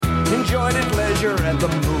enjoyed at leisure at the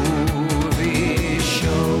movie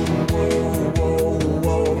show. Whoa, whoa,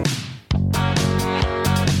 whoa.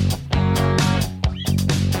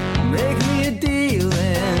 Make me a deal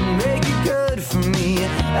and make it good for me.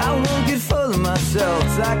 I won't get full of myself,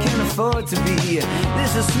 I can't afford to be.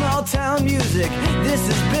 This is small town music, this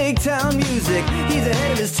is big town music. He's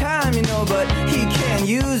ahead of his time, you know, but he can't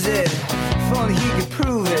use it. If only he could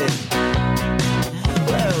prove it.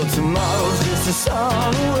 Well, tomorrow's just a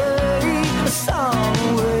song away, a song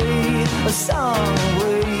away, a song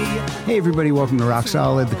away. Hey everybody, welcome to Rock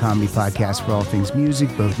Solid, the comedy podcast for all things music,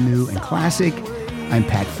 both new and classic. I'm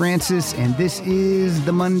Pat Francis, and this is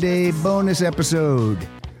the Monday bonus episode.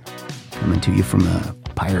 Coming to you from a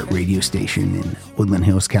pirate radio station in Woodland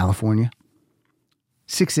Hills, California.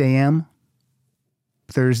 6 a.m.,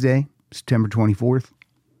 Thursday, September 24th.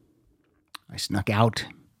 I snuck out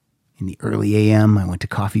in the early a.m. I went to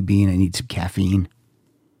Coffee Bean. I need some caffeine.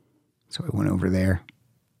 So I went over there.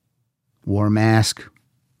 Wore a mask.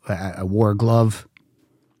 I wore a glove.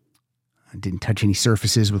 I didn't touch any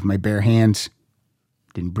surfaces with my bare hands.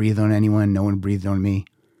 Didn't breathe on anyone. No one breathed on me.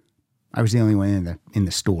 I was the only one in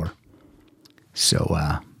the store. So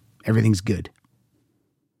everything's good.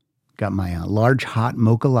 Got my large hot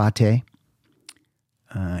mocha latte.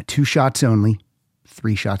 2 shots only.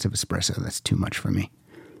 3 shots of espresso. That's too much for me.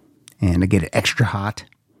 And I get it extra hot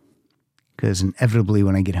because inevitably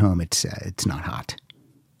when I get home, it's not hot.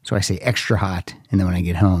 So I say extra hot, and then when I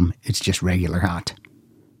get home, it's just regular hot.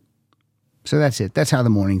 So that's it. That's how the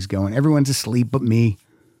morning's going. Everyone's asleep but me,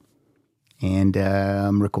 and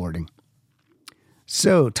I'm recording.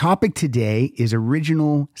 So topic today is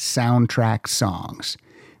original soundtrack songs.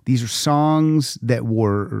 These are songs that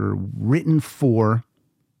were written for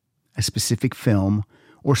a specific film,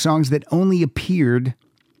 or songs that only appeared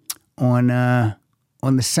on the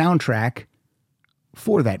soundtrack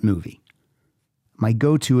for that movie. My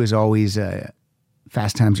go-to is always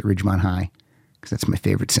Fast Times at Ridgemont High, because that's my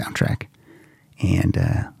favorite soundtrack. And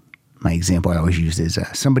my example I always use is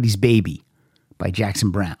Somebody's Baby by Jackson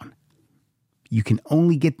Browne. You can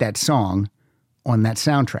only get that song on that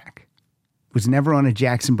soundtrack. It was never on a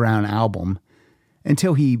Jackson Browne album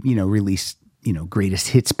until he, released, greatest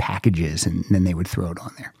hits packages, and then they would throw it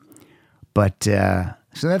on there. But,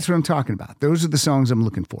 so that's what I'm talking about. Those are the songs I'm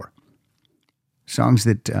looking for. Songs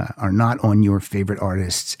that are not on your favorite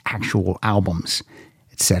artist's actual albums,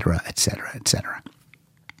 etc., etc., etc.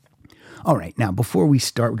 All right, now before we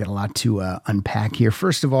start, we've got a lot to unpack here.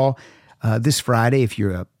 First of all, this Friday, if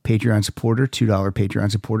you're a Patreon supporter, $2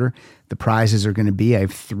 Patreon supporter, the prizes are going to be, I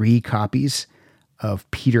have 3 copies of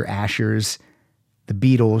Peter Asher's The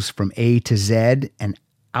Beatles from A to Z, an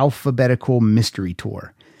alphabetical mystery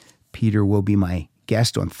tour. Peter will be my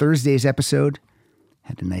guest on Thursday's episode.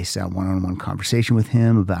 Had a nice one-on-one conversation with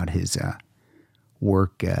him about his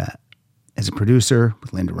work as a producer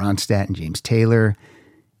with Linda Ronstadt and James Taylor,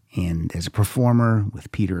 and as a performer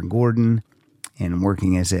with Peter and Gordon, and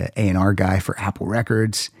working as an A&R guy for Apple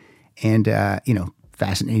Records. And,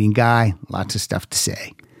 fascinating guy, lots of stuff to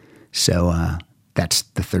say. So that's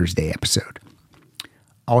the Thursday episode.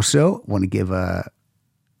 Also, want to give a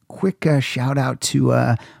quick shout out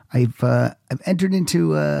to I've entered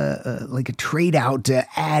into like a trade out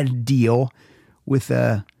ad deal with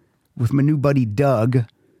my new buddy Doug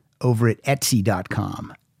over at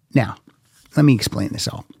Etsy.com. Now, let me explain this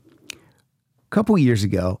all. A couple of years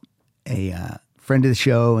ago, a friend of the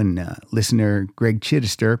show and listener, Greg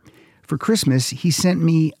Chittister, for Christmas, he sent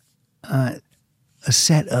me a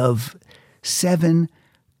set of 7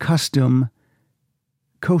 custom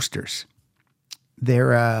coasters.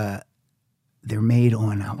 They're made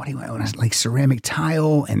on, like ceramic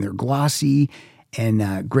tile, and they're glossy.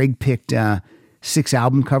 And Greg picked 6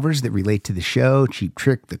 album covers that relate to the show: Cheap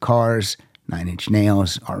Trick, The Cars, Nine Inch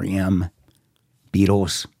Nails, R.E.M.,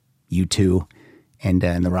 Beatles, U2, and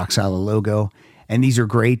the Rock Solid logo. And these are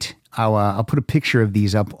great. I'll put a picture of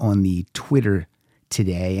these up on the Twitter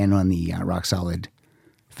today and on the Rock Solid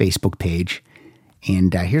Facebook page.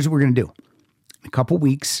 And here's what we're going to do. In a couple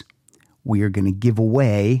weeks, we are going to give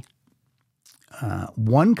away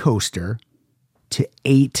 1 coaster to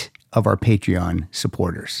 8 of our Patreon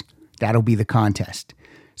supporters. That'll be the contest.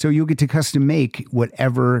 So you'll get to custom make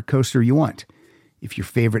whatever coaster you want. If your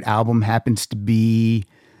favorite album happens to be,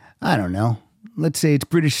 I don't know, let's say it's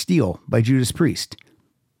British Steel by Judas Priest,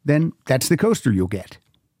 then that's the coaster you'll get.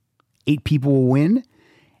 8 people will win.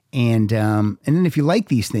 And then if you like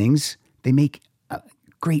these things, they make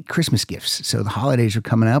great Christmas gifts. So the holidays are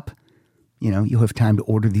coming up. You'll have time to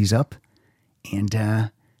order these up. And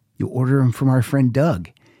you'll order them from our friend Doug.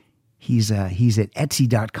 He's at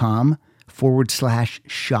Etsy.com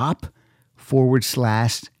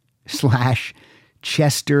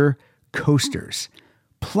 /shop//Chester Coasters.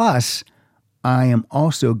 Plus, I am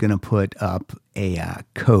also going to put up a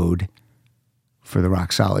code for the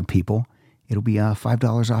Rock Solid people. It'll be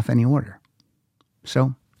 $5 off any order.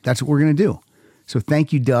 So that's what we're going to do. So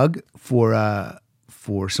thank you, Doug, for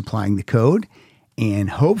supplying the code. And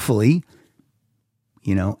hopefully,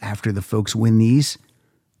 after the folks win these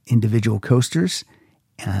individual coasters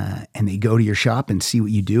and they go to your shop and see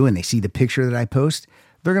what you do and they see the picture that I post,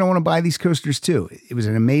 they're going to want to buy these coasters too. It was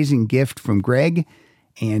an amazing gift from Greg.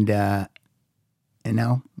 And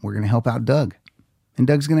now we're going to help out Doug. And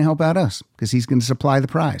Doug's going to help out us because he's going to supply the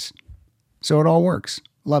prize. So it all works.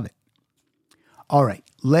 Love it. All right,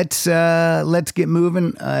 let's get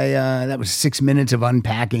moving. That was 6 minutes of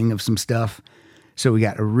unpacking of some stuff. So we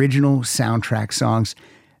got original soundtrack songs.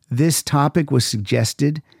 This topic was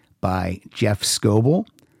suggested by Jeff Scoble.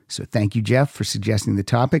 So thank you, Jeff, for suggesting the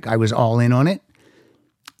topic. I was all in on it.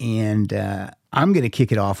 And I'm going to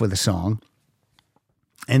kick it off with a song.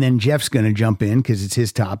 And then Jeff's going to jump in because it's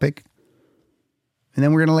his topic. And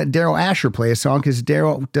then we're going to let Daryl Asher play a song because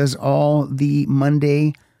Daryl does all the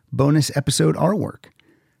Monday bonus episode artwork.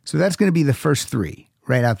 So that's going to be the first three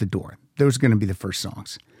right out the door. Those are going to be the first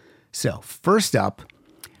songs. So first up,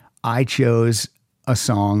 I chose a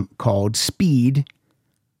song called Speed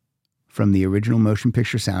from the original motion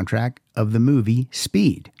picture soundtrack of the movie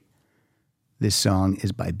Speed. This song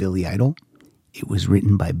is by Billy Idol. It was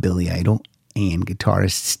written by Billy Idol and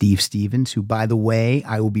guitarist Steve Stevens, who, by the way,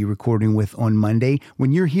 I will be recording with on Monday.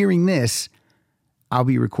 When you're hearing this, I'll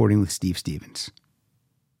be recording with Steve Stevens.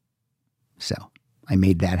 So I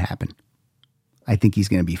made that happen. I think he's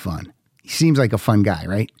going to be fun. He seems like a fun guy,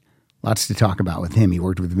 right? Lots to talk about with him. He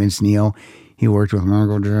worked with Vince Neil. He worked with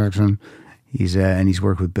Michael Jackson. He's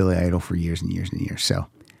worked with Billy Idol for years and years and years. So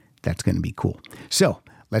that's going to be cool. So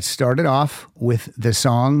let's start it off with the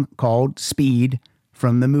song called Speed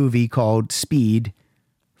from the movie called Speed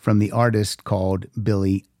from the artist called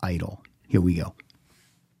Billy Idol. Here we go.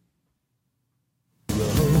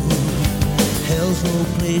 Hell's no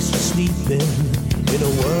place to sleep in a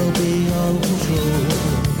world beyond control.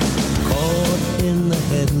 Caught in the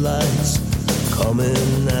headlights,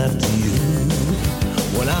 coming after you.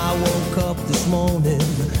 When I woke up this morning,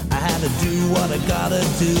 I had to do what I gotta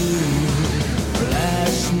do.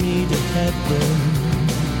 Blast me to heaven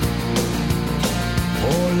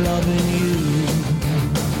for loving you.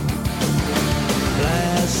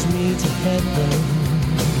 Blast me to heaven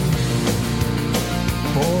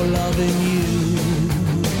for loving you.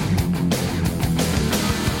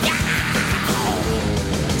 Yeah!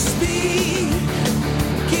 Speed,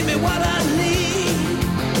 give me what I need.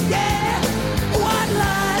 Yeah, white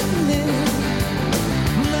lightning.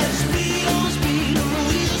 Let's speed on speed, on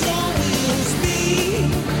wheels on wheels.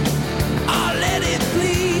 Speed, I'll let it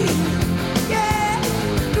bleed. Yeah,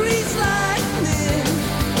 grease lightning.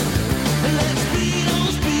 Let's speed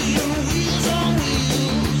on wheels on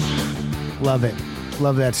wheels. Love it.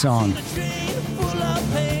 Love that song.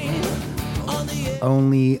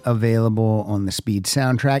 Only available on the Speed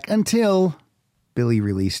soundtrack until Billy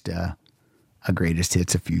released a greatest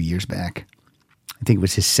hits a few years back. I think it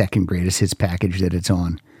was his second greatest hits package that it's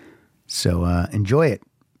on. So enjoy it.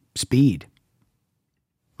 Speed.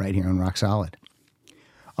 Right here on Rock Solid.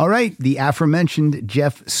 All right. The aforementioned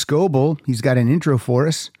Jeff Scoble. He's got an intro for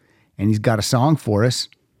us and he's got a song for us.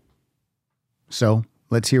 So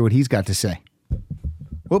let's hear what he's got to say.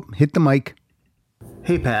 Whoop, hit the mic.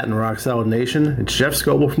 Hey Pat and Rock Solid Nation, it's Jeff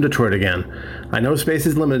Scoble from Detroit again. I know space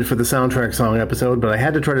is limited for the soundtrack song episode, but I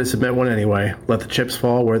had to try to submit one anyway, let the chips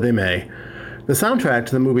fall where they may. The soundtrack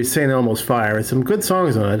to the movie St. Elmo's Fire has some good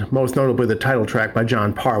songs on it, most notably the title track by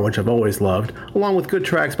John Parr, which I've always loved, along with good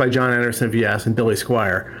tracks by John Anderson of Yes and Billy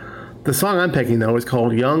Squier. The song I'm picking, though, is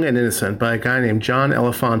called Young and Innocent by a guy named John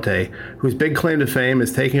Elefante, whose big claim to fame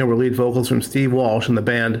is taking over lead vocals from Steve Walsh in the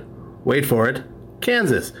band, wait for it,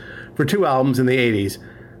 Kansas, for 2 albums in the 80s.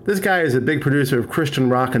 This guy is a big producer of Christian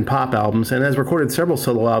rock and pop albums and has recorded several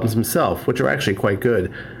solo albums himself, which are actually quite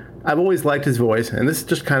good. I've always liked his voice, and this is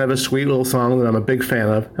just kind of a sweet little song that I'm a big fan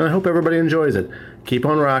of, and I hope everybody enjoys it. Keep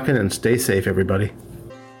on rocking and stay safe, everybody.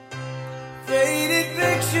 Faded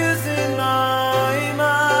pictures in my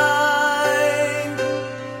mind.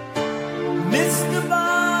 Mr.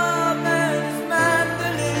 Bob and his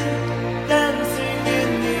mandolin dancing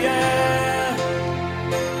in the air.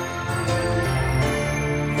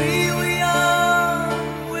 We were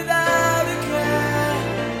young without a care.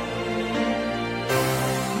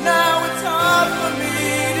 Now it's hard for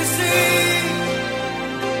me to see.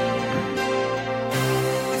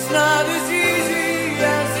 It's not as easy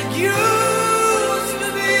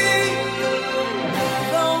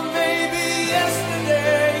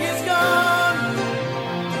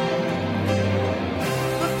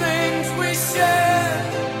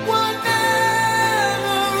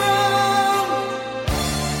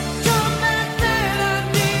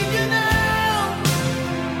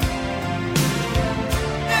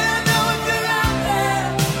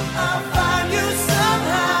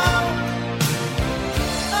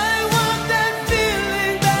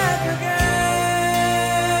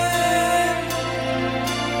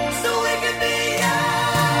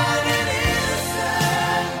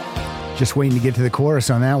Just waiting to get to the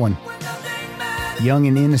chorus on that one. Young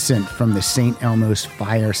and Innocent from the St. Elmo's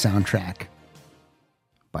Fire soundtrack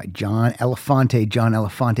by John Elefante. John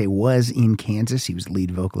Elefante was in Kansas. He was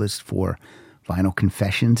lead vocalist for Vinyl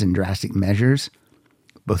Confessions and Drastic Measures.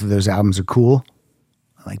 Both of those albums are cool.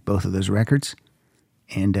 I like both of those records.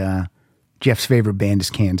 And Jeff's favorite band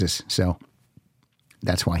is Kansas, so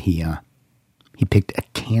that's why he picked a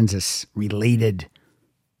Kansas-related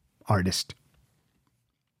artist.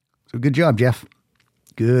 So good job, Jeff.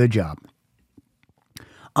 Good job.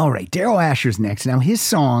 All right, Daryl Asher's next. Now, his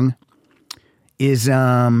song is,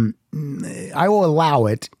 I will allow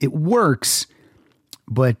it. It works,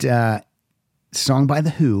 but song by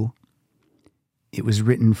The Who. It was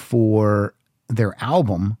written for their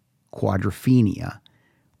album, Quadrophenia,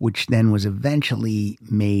 which then was eventually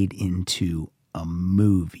made into a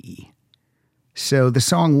movie. So the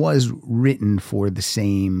song was written for the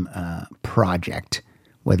same project,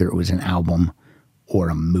 whether it was an album or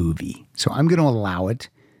a movie. So I'm going to allow it.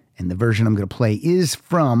 And the version I'm going to play is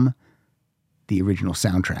from the original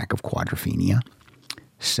soundtrack of Quadrophenia.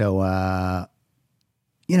 So,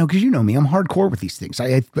 because you know me, I'm hardcore with these things.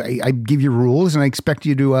 I give you rules, and I expect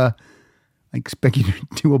you to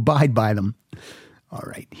abide by them. All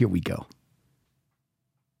right, here we go.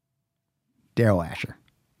 Daryl Asher,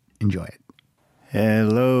 enjoy it.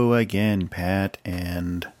 Hello again, Pat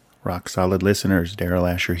and Rock Solid listeners. Daryl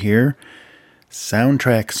Asher here.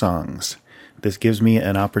 Soundtrack songs. This gives me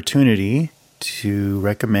an opportunity to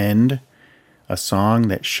recommend a song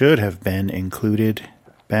that should have been included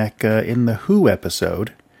back in the Who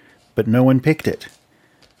episode, but no one picked it.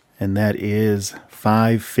 And that is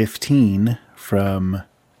 5:15 from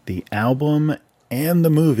the album and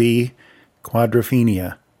the movie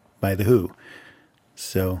Quadrophenia by The Who.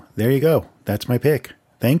 So there you go. That's my pick.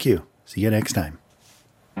 Thank you. See you next time.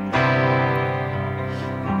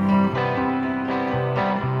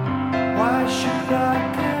 Why should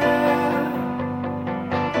I care?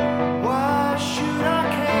 Why should I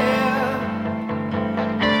care?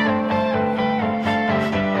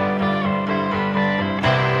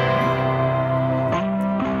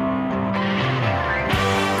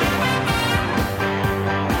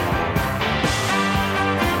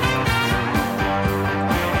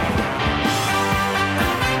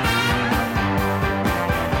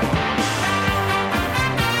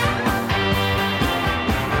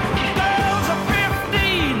 Girls are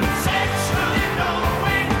 15, sexually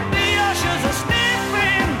knowing. The ushers are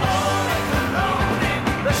sniffing,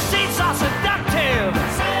 the seats are seductive.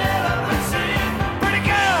 Pretty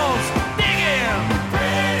girls digging,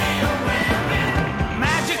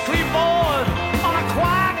 magically bored on a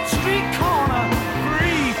quiet street corner.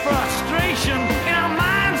 Free frustration in our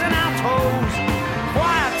minds and our toes.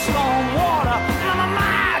 Quiet storm water,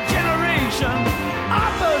 my generation.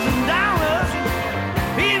 Uppers and downers,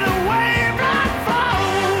 either way blood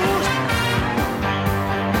flows.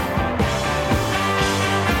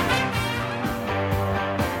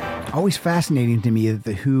 Always fascinating to me that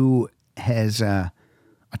The Who has a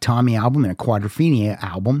Tommy album and a Quadrophenia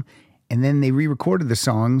album, and then they re-recorded the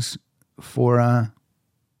songs for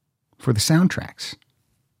the soundtracks.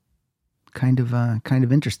 Kind of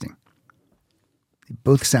interesting. They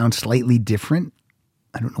both sound slightly different.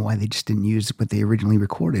 I don't know why they just didn't use what they originally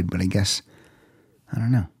recorded, but I guess I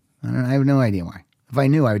don't know. I have no idea why. If I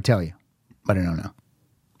knew, I would tell you, but I don't know,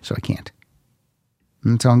 so I can't.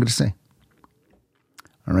 And that's all I'm going to say.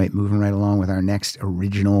 All right, moving right along with our next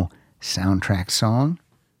original soundtrack song.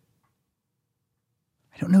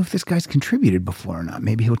 I don't know if this guy's contributed before or not.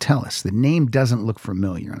 Maybe he'll tell us. The name doesn't look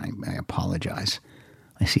familiar, and I apologize.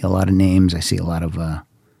 I see a lot of names. I see a lot of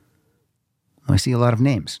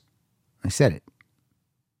names. I said it.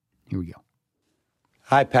 Here we go.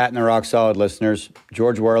 Hi, Pat and the Rock Solid listeners.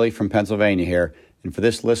 George Worley from Pennsylvania here. And for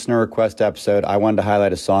this listener request episode, I wanted to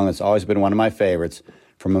highlight a song that's always been one of my favorites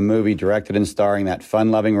from a movie directed and starring that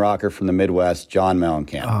fun-loving rocker from the Midwest, John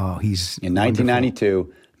Mellencamp. Oh, he's In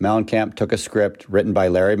 1992, Mellencamp took a script written by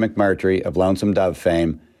Larry McMurtry of Lonesome Dove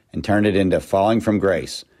fame and turned it into Falling from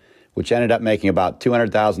Grace, which ended up making about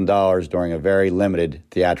 $200,000 during a very limited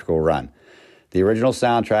theatrical run. The original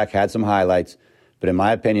soundtrack had some highlights, but in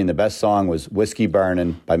my opinion, the best song was Whiskey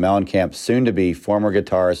Burnin' by Mellencamp's soon-to-be former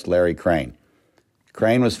guitarist Larry Crane.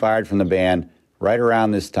 Crane was fired from the band right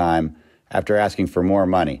around this time after asking for more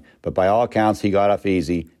money, but by all accounts, he got off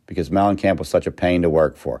easy because Mellencamp was such a pain to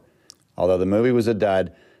work for. Although the movie was a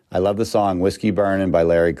dud, I love the song Whiskey Burnin' by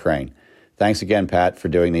Larry Crane. Thanks again, Pat, for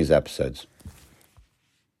doing these episodes.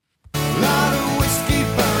 Lot of whiskey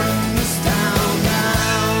burning this town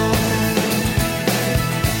down.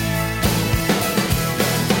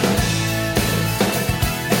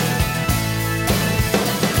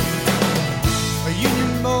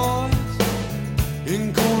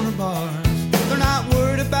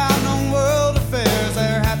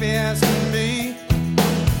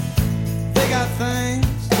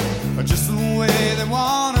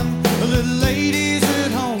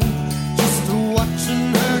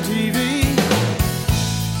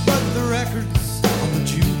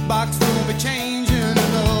 box will be changing, and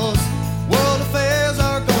those world affairs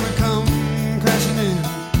are gonna come crashing in.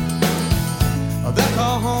 They'll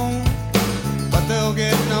call home, but they'll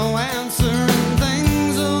get no answer, and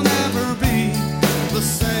things will never be the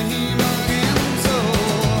same again. So,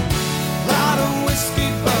 a lot of whiskey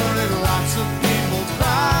burning, lots of people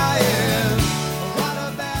crying.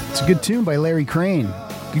 It's a good tune by Larry Crane.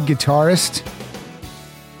 Good guitarist.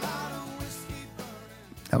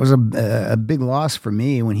 That was a big loss for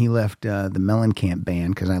me when he left the Mellencamp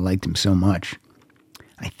band because I liked him so much.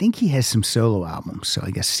 I think he has some solo albums, so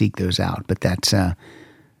I guess seek those out. But that's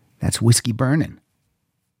Whiskey Burnin'.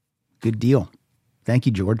 Good deal. Thank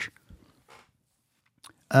you, George.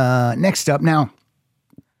 Next up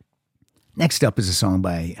is a song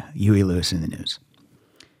by Huey Lewis and the News.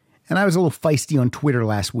 And I was a little feisty on Twitter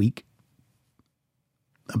last week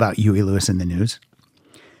about Huey Lewis and the News.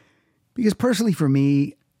 Because personally for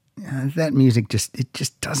me, that music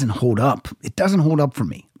just doesn't hold up. It doesn't hold up for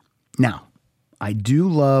me. Now, I do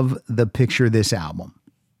love the Picture This album.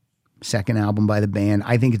 Second album by the band.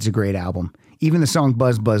 I think it's a great album. Even the song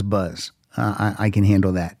Buzz, Buzz, Buzz. I can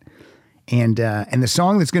handle that. And the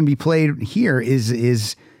song that's going to be played here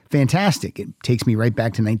is fantastic. It takes me right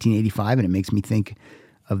back to 1985 and it makes me think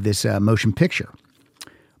of this motion picture.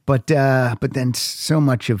 But then so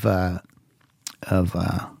much of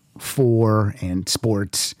Four and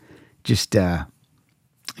sports just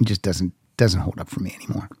doesn't hold up for me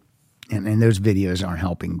anymore. And those videos aren't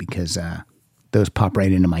helping because those pop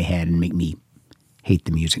right into my head and make me hate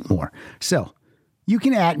the music more. So you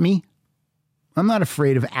can at me. I'm not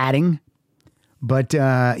afraid of adding. But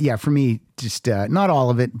yeah, for me, just not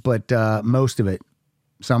all of it, but most of it,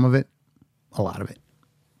 some of it, a lot of it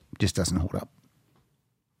just doesn't hold up.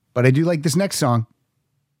 But I do like this next song.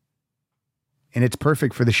 And it's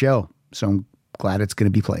perfect for the show. So I'm glad it's going to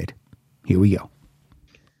be played. Here we go.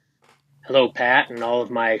 Hello, Pat, and all of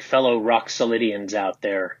my fellow rock solidians out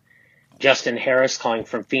there. Justin Harris calling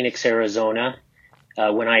from Phoenix, Arizona.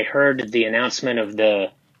 When I heard the announcement of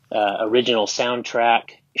the original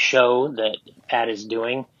soundtrack show that Pat is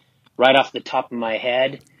doing, right off the top of my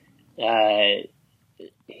head,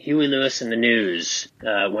 Huey Lewis and the News.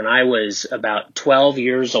 When I was about 12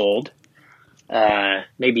 years old,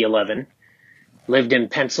 maybe 11, lived in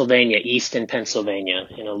Pennsylvania, Easton, Pennsylvania,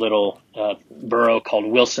 in a little borough called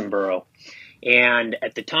Wilsonboro. And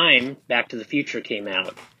at the time, Back to the Future came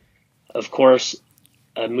out. Of course,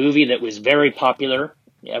 a movie that was very popular.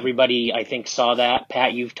 Everybody, I think, saw that.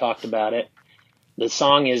 Pat, you've talked about it. The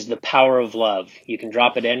song is The Power of Love. You can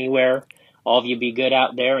drop it anywhere. All of you be good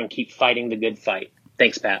out there and keep fighting the good fight.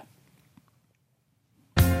 Thanks, Pat.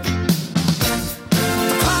 The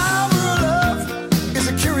power of love is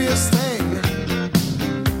a curious thing.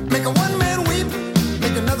 Make a one man weep,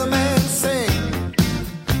 make another man sing.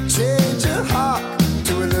 Change your heart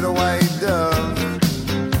to a little white dove.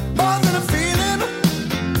 More than a feeling,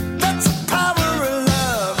 that's the power of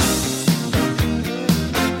love.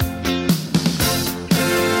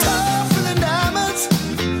 Tougher than diamonds,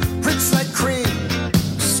 rich like cream.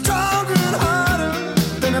 Stronger and harder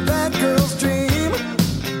than a bad girl's dream.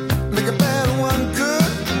 Make a bad one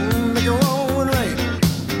good, make a wrong one right.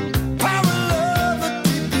 Power of love will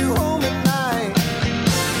keep you home at night.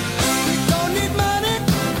 Don't need money,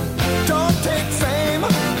 don't take fame.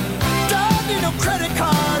 Don't need no credit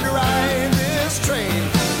card to ride this train.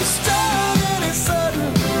 It's strong and it's sudden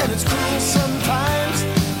and it's cruel sometimes,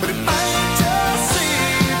 but it might just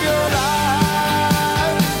save your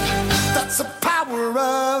life. That's the power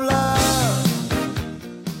of love.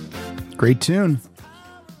 Great tune.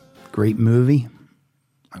 Great movie.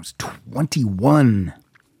 I was 21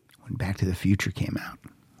 when Back to the Future came out.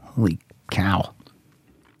 Holy cow.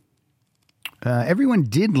 Everyone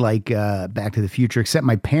did like Back to the Future except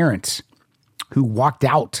my parents, who walked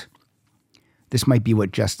out. This might be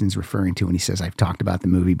what Justin's referring to when he says I've talked about the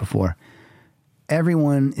movie before.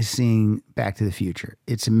 Everyone is seeing Back to the Future.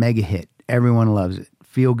 It's a mega hit. Everyone loves it.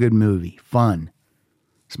 Feel good movie. Fun.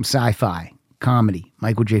 Some sci-fi. Comedy.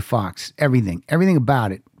 Michael J. Fox. Everything. Everything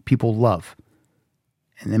about it people love.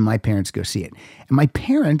 And then my parents go see it. And my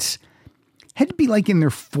parents had to be like in their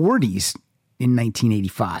 40s in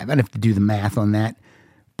 1985. I'd have to do the math on that.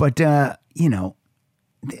 But, you know,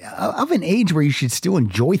 of an age where you should still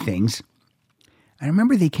enjoy things. I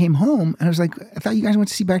remember they came home and I was like, I thought you guys went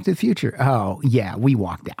to see Back to the Future. Oh, yeah, we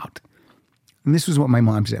walked out. And this was what my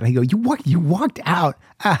mom said. I go, you walked out?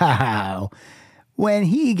 Oh, when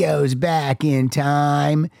he goes back in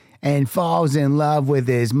time and falls in love with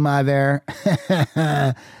his mother,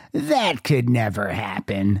 that could never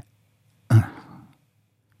happen.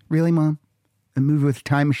 Really, Mom? A movie with a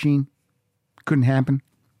time machine? Couldn't happen?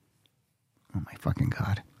 Oh my fucking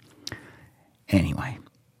God. Anyway,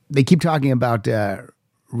 they keep talking about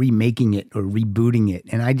remaking it or rebooting it.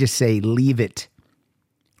 And I just say, leave it.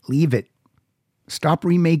 Leave it. Stop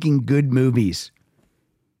remaking good movies.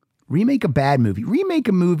 Remake a bad movie. Remake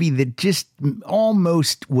a movie that just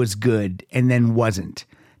almost was good and then wasn't.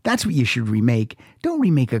 That's what you should remake. Don't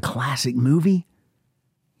remake a classic movie.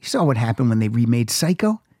 You saw what happened when they remade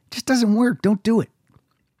Psycho. It just doesn't work. Don't do it.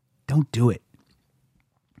 Don't do it.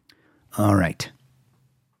 All right.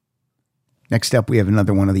 Next up, we have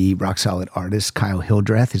another one of the Rock Solid artists. Kyle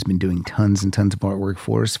Hildreth has been doing tons and tons of artwork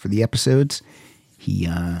for us for the episodes. He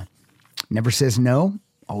never says no,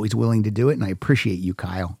 always willing to do it, and I appreciate you,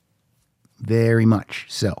 Kyle, very much.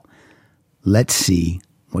 So let's see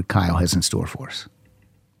what Kyle has in store for us.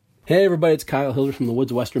 Hey everybody, it's Kyle Hildreth from the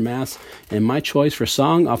Woods of Western Mass, and my choice for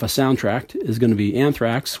song off a soundtrack is going to be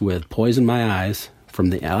Anthrax with Poison My Eyes from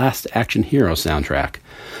the Last Action Hero soundtrack.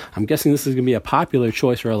 I'm guessing this is going to be a popular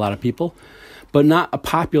choice for a lot of people, but not a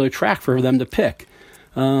popular track for them to pick.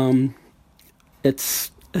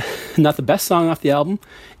 It's not the best song off the album,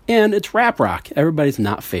 and it's rap rock, everybody's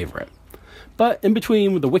not favorite. But in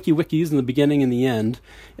between, with the wiki-wikis in the beginning and the end,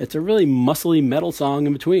 it's a really muscly metal song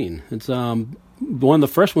in between. It's one of the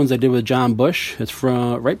first ones I did with John Bush. It's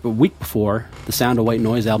from right a week before the Sound of White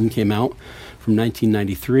Noise album came out from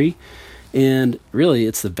 1993. And really,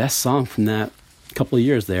 it's the best song from that couple of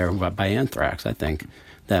years there by Anthrax, I think,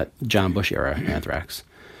 that John Bush era Anthrax.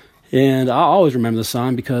 And I'll always remember the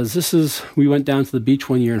song because we went down to the beach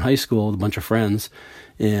one year in high school with a bunch of friends,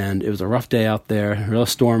 and it was a rough day out there, real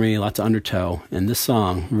stormy, lots of undertow, and this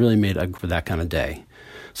song really made up for that kind of day.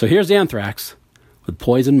 So here's Anthrax with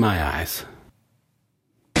Poison My Eyes.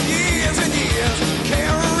 Years and years,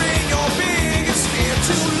 carrying your biggest fear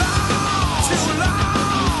too long, too long.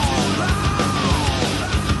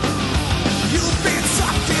 You've been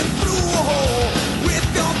sucked in through a hole with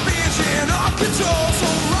your vision of control. So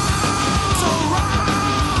wrong, so wrong.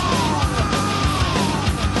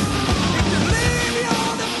 If you leave your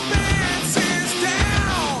defenses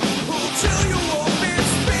down, who'll tell you up and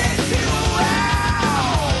spit you out?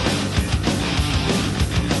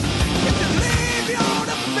 If you leave your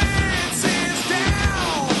defenses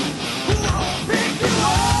down, who won't pick you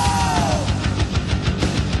up?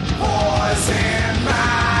 Poison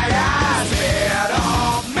my eyes, bed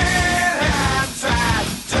of Manhattan,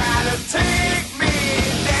 try to take me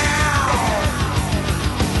down.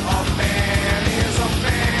 A man is a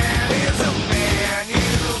man is a man,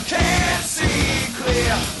 you can't see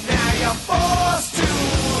clear. Now you're forced to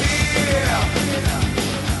hear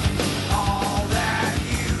all that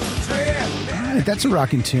you dread. All right, that's a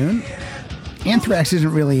rocking tune. Anthrax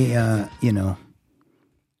isn't really,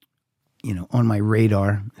 on my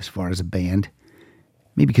radar as far as a band.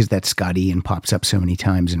 Maybe because that Scott Ian pops up so many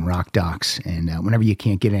times in rock docs, and whenever you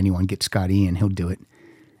can't get anyone, get Scott Ian, he'll do it.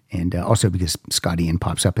 And also because Scott Ian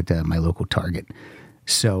pops up at my local Target.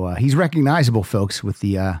 So he's recognizable, folks, with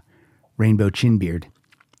the rainbow chin beard.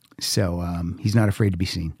 So he's not afraid to be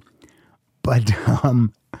seen. But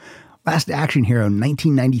Last Action Hero,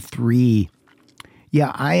 1993.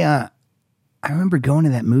 Yeah, I remember going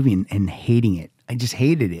to that movie and hating it. I just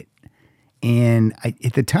hated it. And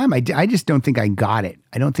at the time, I just don't think I got it.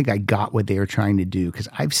 I don't think I got what they were trying to do, because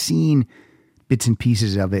I've seen bits and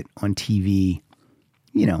pieces of it on TV,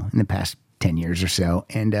 in the past 10 years or so.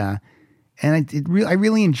 And I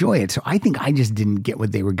really enjoy it. So I think I just didn't get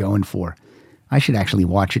what they were going for. I should actually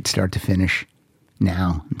watch it start to finish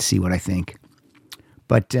now and see what I think.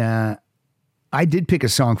 But I did pick a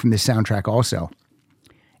song from this soundtrack also.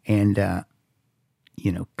 And,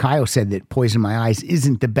 Kyle said that Poison My Eyes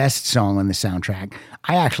isn't the best song on the soundtrack.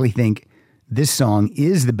 I actually think this song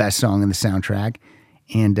is the best song on the soundtrack.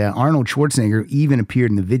 And Arnold Schwarzenegger even appeared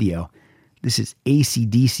in the video. This is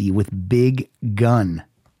AC/DC with Big Gun.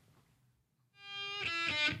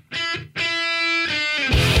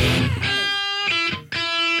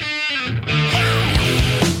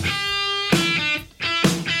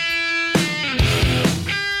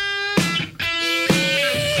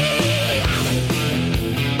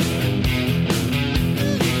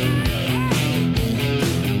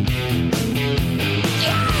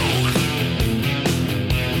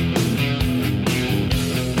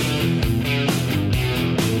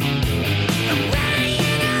 Right.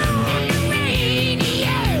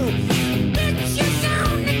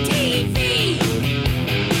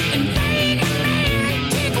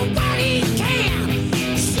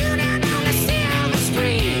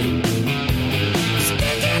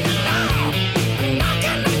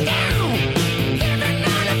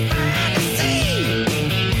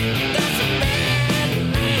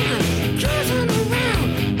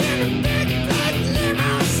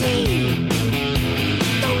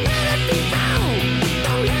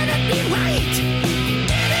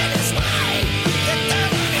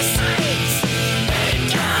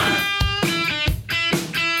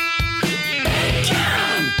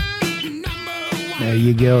 There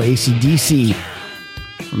you go, AC/DC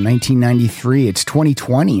from 1993. It's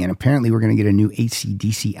 2020, and apparently we're going to get a new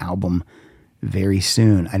AC/DC album very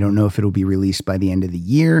soon. I don't know if it'll be released by the end of the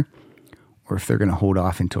year or if they're going to hold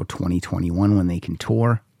off until 2021 when they can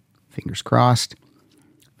tour. Fingers crossed.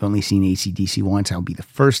 I've only seen AC/DC once. I'll be the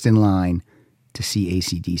first in line to see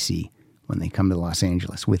AC/DC when they come to Los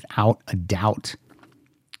Angeles, without a doubt.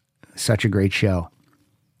 Such a great show.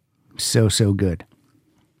 So good.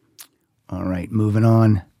 All right, moving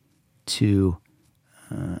on to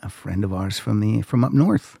a friend of ours from up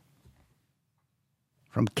north,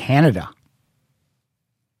 from Canada.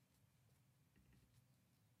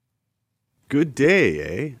 Good day,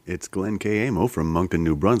 eh? It's Glenn K. Amo from Moncton,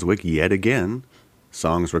 New Brunswick yet again.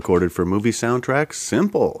 Songs recorded for movie soundtracks?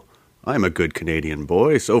 Simple. I'm a good Canadian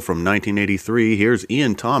boy, so from 1983, here's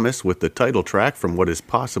Ian Thomas with the title track from what is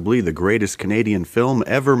possibly the greatest Canadian film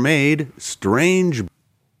ever made, Strange.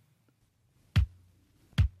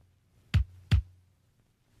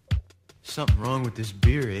 Something wrong with this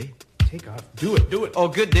beer, eh? Take off. Do it. Oh,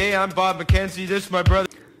 good day. I'm Bob McKenzie. This is my brother.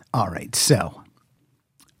 All right, so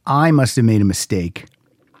I must have made a mistake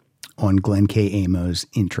on Glenn K. Amo's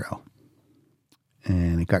intro.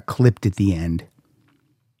 And it got clipped at the end.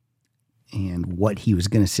 And what he was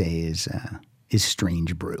going to say is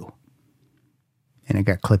Strange Brew. And it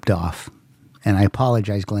got clipped off. And I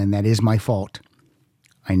apologize, Glenn. That is my fault.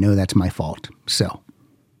 I know that's my fault. So,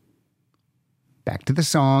 back to the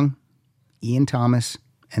song, Ian Thomas,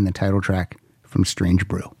 and the title track from Strange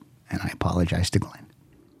Brew. And I apologize to Glenn.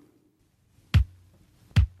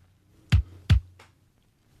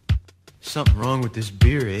 Something wrong with this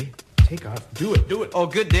beer, eh? Take off. Do it. Oh,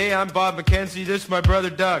 good day. I'm Bob McKenzie. This is my brother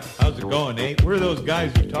Doug. How's it going, eh? We're those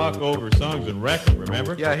guys who talk over songs and wreck them,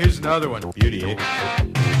 remember? Yeah, here's another one. Beauty, eh?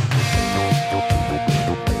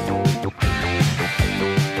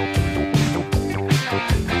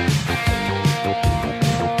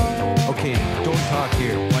 Okay, don't talk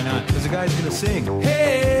here. Why not? Because the guy's gonna sing.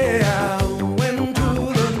 Hey, I went to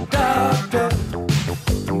the doctor.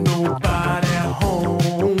 Nobody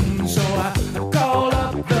home, so I called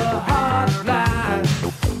up the hotline.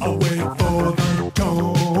 I wait for the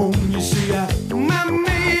tone. You see, I met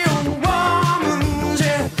me a woman.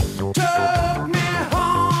 She took me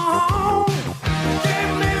home,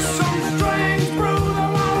 gave me some strange brew that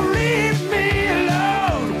won't leave me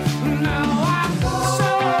alone. Now I'm so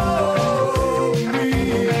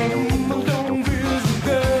weak, don't feel so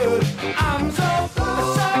good. I'm so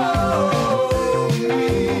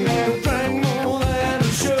weak, drank more than I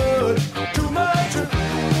should. Too much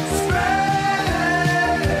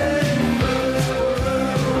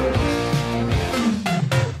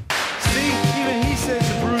See, even he says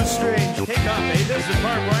the brew's strange. Take off, eh? This is the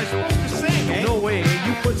part where I'm supposed to sing, eh? No way, eh?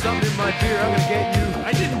 You put something in my beer, I'm gonna get you.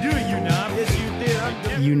 I didn't do it, you knob. Yes, you did. I'm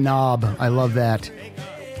gonna... You knob. I love that.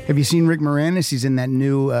 Have you seen Rick Moranis? He's in that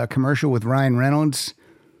new commercial with Ryan Reynolds.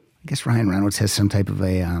 I guess Ryan Reynolds has some type of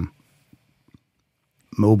a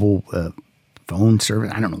mobile phone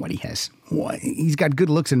service. I don't know what he has. He's got good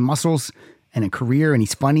looks and muscles and a career, and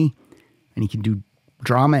he's funny, and he can do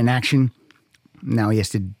drama and action. Now he has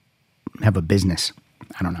to have a business.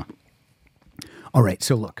 I don't know. All right,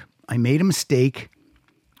 so look, I made a mistake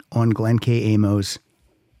on Glenn K. Amo's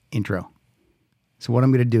intro. So what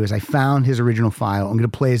I'm going to do is I found his original file. I'm going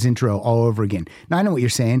to play his intro all over again. Now, I know what you're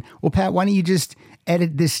saying. Well, Pat, why don't you just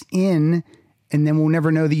edit this in, and then we'll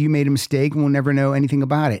never know that you made a mistake, and we'll never know anything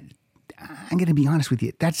about it. I'm going to be honest with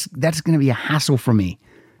you. That's going to be a hassle for me.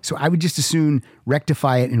 So I would just as soon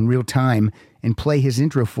rectify it in real time and play his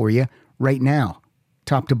intro for you right now,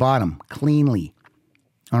 top to bottom, cleanly.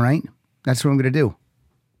 All right? That's what I'm going to do.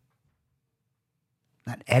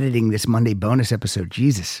 Not editing this Monday bonus episode.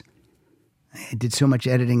 Jesus. I did so much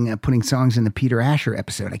editing, putting songs in the Peter Asher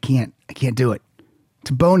episode. I can't do it.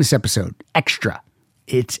 It's a bonus episode. Extra.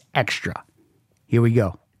 It's extra. Here we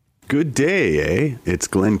go. Good day, eh? It's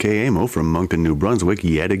Glenn K. Amo from Moncton, New Brunswick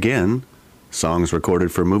yet again. Songs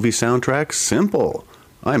recorded for movie soundtracks? Simple.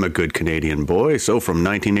 I'm a good Canadian boy, so from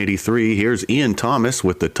 1983, here's Ian Thomas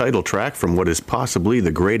with the title track from what is possibly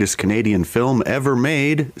the greatest Canadian film ever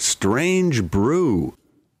made, Strange Brew.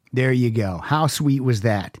 There you go. How sweet was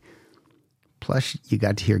that? Plus, you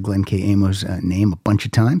got to hear Glenn K. Amo's name a bunch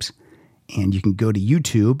of times. And you can go to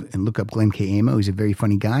YouTube and look up Glenn K. Amo. He's a very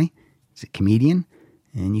funny guy. He's a comedian.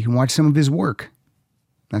 And you can watch some of his work.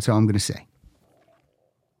 That's all I'm going to say.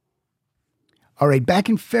 All right, back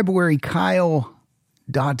in February, Kyle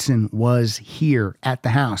Dodson was here at the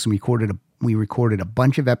house and we recorded a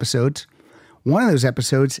bunch of episodes. One of those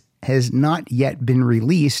episodes has not yet been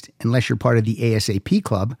released unless you're part of the ASAP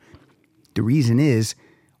Club. The reason is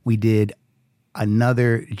we did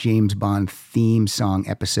another James Bond theme song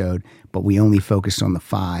episode, but we only focused on the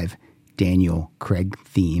 5 Daniel Craig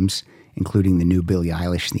themes, including the new Billie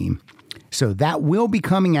Eilish theme. So that will be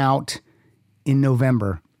coming out in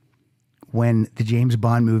November when the James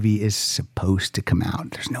Bond movie is supposed to come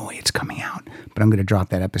out. There's no way it's coming out, but I'm going to drop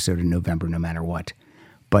that episode in November no matter what.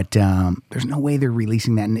 But there's no way they're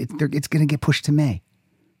releasing that, and it's going to get pushed to May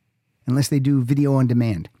unless they do video on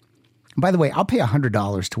demand. And by the way, I'll pay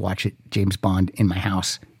 $100 to watch it, James Bond in my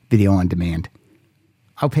house, video on demand.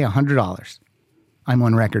 I'll pay $100. I'm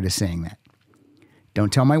on record as saying that.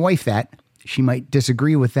 Don't tell my wife that. She might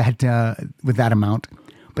disagree with that amount,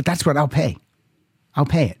 but that's what I'll pay. I'll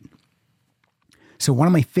pay it. So one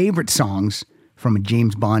of my favorite songs from a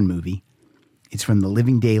James Bond movie, it's from The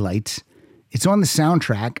Living Daylights. It's on the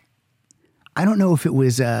soundtrack. I don't know if it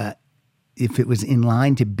was in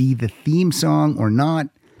line to be the theme song or not,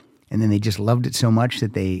 and then they just loved it so much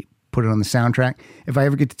that they put it on the soundtrack. If I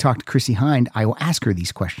ever get to talk to Chrissie Hynde, I will ask her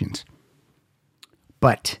these questions.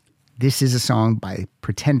 But this is a song by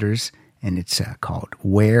Pretenders, and it's called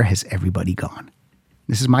Where Has Everybody Gone?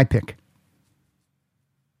 This is my pick.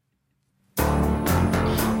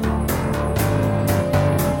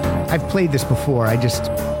 I've played this before.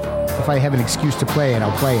 If I have an excuse to play it,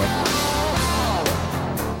 I'll play it.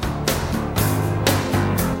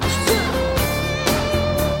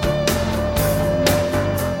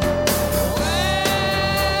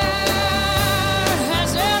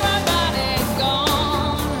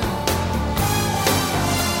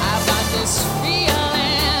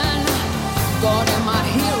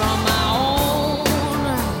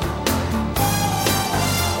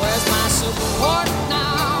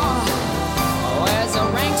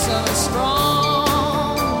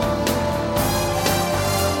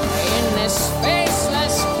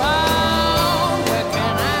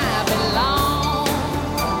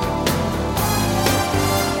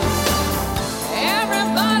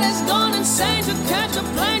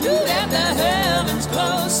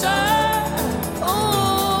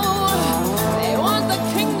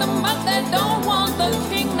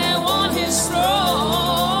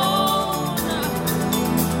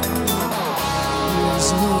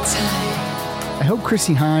 I hope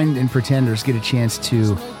Chrissie Hynde and Pretenders get a chance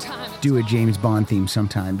to do a James Bond theme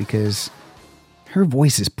sometime because her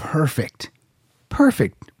voice is perfect.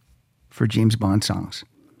 Perfect for James Bond songs.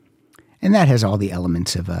 And that has all the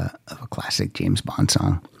elements of a classic James Bond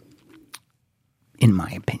song, in my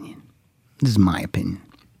opinion. This is my opinion.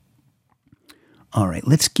 All right,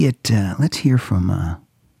 let's hear from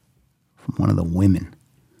one of the women.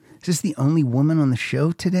 Is this the only woman on the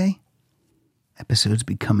show today? Episode's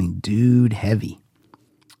becoming dude heavy.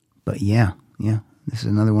 But yeah, this is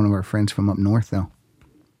another one of our friends from up north, though.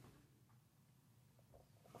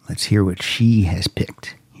 Let's hear what she has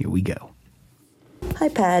picked. Here we go. Hi,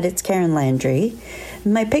 Pat. It's Karen Landry.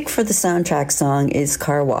 My pick for the soundtrack song is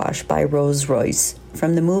Car Wash by Rose Royce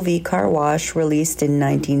from the movie Car Wash, released in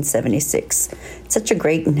 1976. It's such a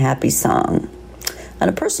great and happy song. On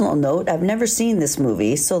a personal note, I've never seen this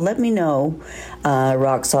movie, so let me know,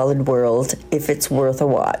 Rock Solid World, if it's worth a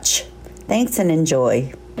watch. Thanks and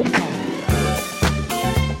enjoy.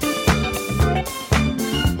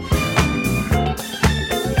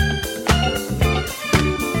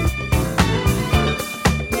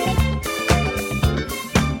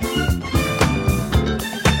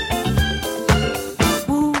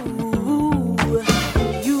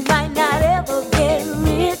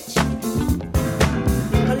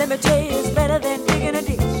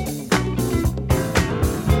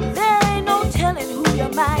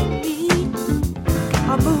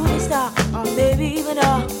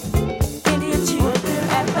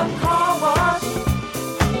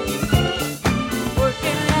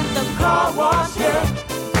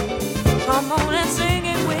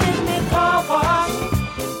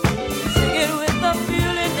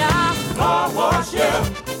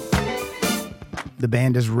 The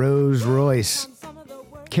band is Rose Royce.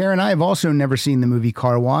 Karen and I have also never seen the movie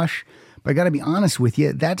Car Wash, but I got to be honest with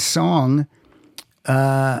you, that song,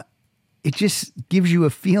 it just gives you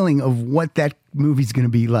a feeling of what that movie's going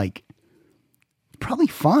to be like. Probably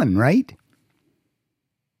fun, right?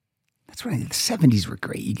 That's right. The 70s were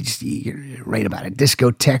great. You could write about a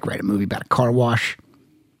discotheque, write a movie about a car wash,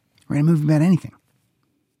 write a movie about anything.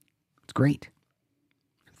 It's great.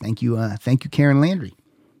 Thank you, Karen Landry.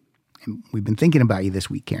 And we've been thinking about you this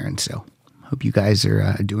week, Karen, so hope you guys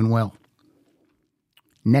are doing well.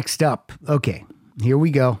 Next up, okay, here we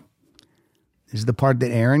go. This is the part that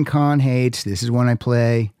Aaron Kahn hates. This is when I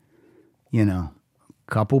play, a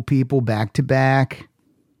couple people back to back,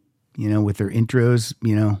 with their intros,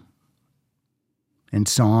 and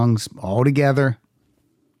songs all together.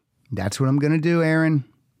 That's what I'm going to do, Aaron.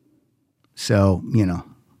 So,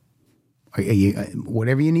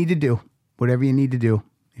 whatever you need to do. Whatever you need to do.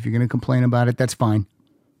 If you're going to complain about it, that's fine.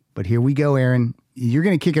 But here we go, Aaron. You're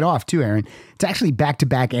going to kick it off too, Aaron. It's actually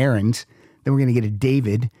back-to-back Aarons. Then we're going to get a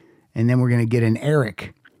David, and then we're going to get an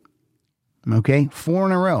Eric. Okay? 4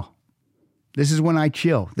 in a row. This is when I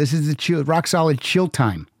chill. This is the chill, rock solid chill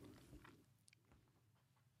time.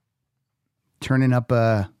 Turning up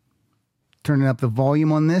the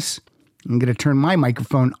volume on this. I'm going to turn my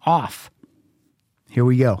microphone off. Here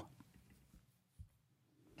we go.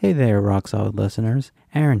 Hey there, Rock Solid listeners.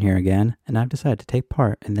 Aaron here again, and I've decided to take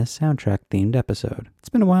part in this soundtrack-themed episode. It's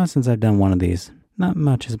been a while since I've done one of these. Not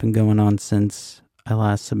much has been going on since I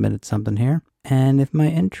last submitted something here. And if my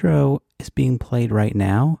intro is being played right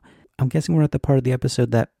now, I'm guessing we're at the part of the episode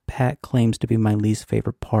that Pat claims to be my least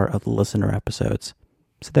favorite part of the listener episodes.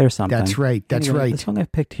 So there's something. That's right. The song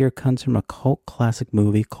I've picked here comes from a cult classic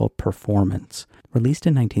movie called Performance. Released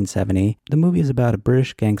in 1970, the movie is about a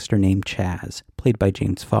British gangster named Chaz, played by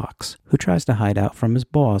James Fox, who tries to hide out from his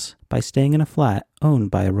boss by staying in a flat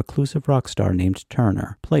owned by a reclusive rock star named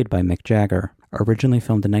Turner, played by Mick Jagger. Originally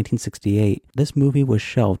filmed in 1968, this movie was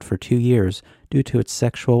shelved for 2 years due to its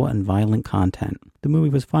sexual and violent content. The movie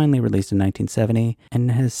was finally released in 1970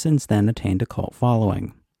 and has since then attained a cult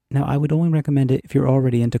following. Now, I would only recommend it if you're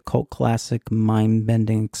already into cult classic,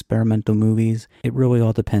 mind-bending, experimental movies. It really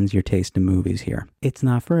all depends your taste in movies here. It's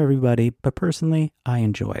not for everybody, but personally, I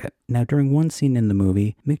enjoy it. Now, during one scene in the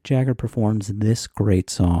movie, Mick Jagger performs this great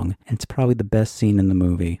song, and it's probably the best scene in the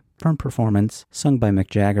movie. From Performance, sung by Mick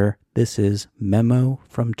Jagger, this is Memo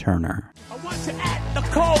from Turner. I want you at the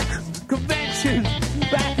Coke convention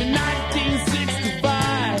back in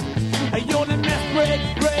 1965. You're the next great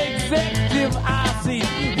executive I see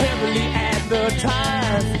heavily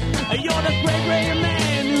advertised. You're the great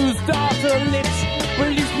man whose daughter licks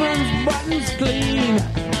policeman's buttons clean.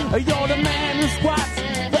 You're the man who squats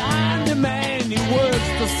behind the man who works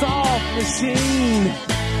the soft machine.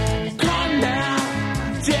 Calm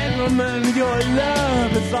down, gentlemen, your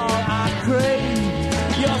love is all I crave.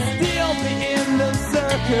 You'll still be in the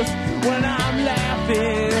circus when I'm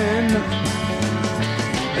laughing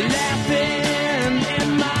in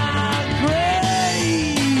my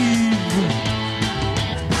grave.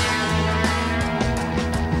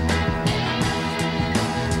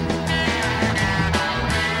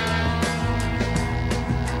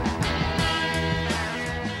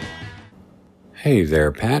 Hey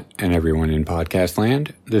there, Pat, and everyone in podcast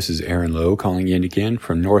land. This is Aaron Lowe calling in again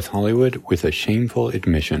from North Hollywood with a shameful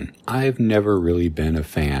admission. I've never really been a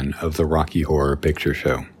fan of the Rocky Horror Picture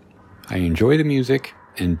Show. I enjoy the music,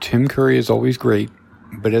 and Tim Curry is always great,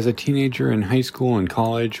 but as a teenager in high school and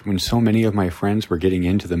college, when so many of my friends were getting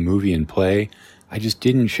into the movie and play, I just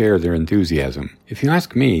didn't share their enthusiasm. If you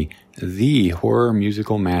ask me, the horror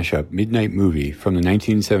musical mashup midnight movie from the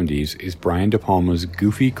 1970s is Brian De Palma's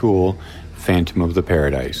goofy cool Phantom of the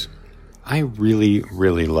Paradise. I really,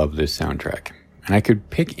 really love this soundtrack, and I could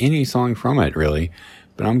pick any song from it, really,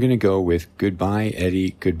 but I'm going to go with Goodbye,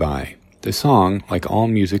 Eddie, Goodbye. The song, like all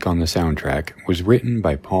music on the soundtrack, was written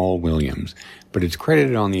by Paul Williams, but it's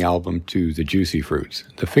credited on the album to the Juicy Fruits,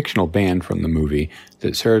 the fictional band from the movie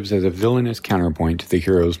that serves as a villainous counterpoint to the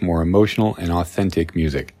hero's more emotional and authentic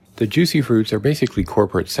music. The Juicy Fruits are basically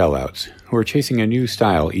corporate sellouts, who are chasing a new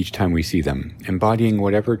style each time we see them, embodying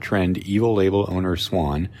whatever trend evil label owner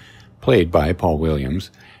Swan, played by Paul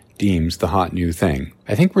Williams, deems the hot new thing.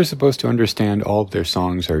 I think we're supposed to understand all of their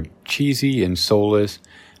songs are cheesy and soulless,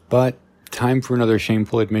 but time for another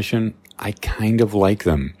shameful admission, I kind of like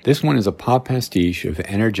them. This one is a pop pastiche of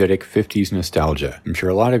energetic 50s nostalgia. I'm sure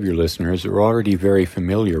a lot of your listeners are already very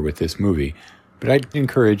familiar with this movie, but I'd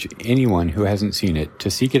encourage anyone who hasn't seen it to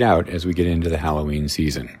seek it out as we get into the Halloween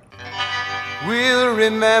season. We'll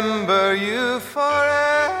remember you forever,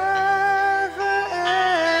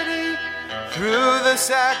 Eddie. Through the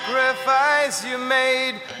sacrifice you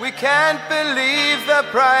made, we can't believe the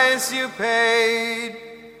price you paid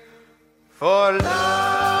for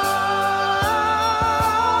love.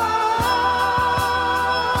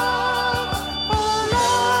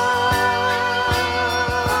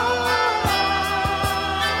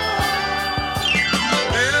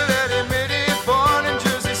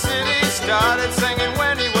 Started singing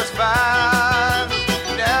when he was 5.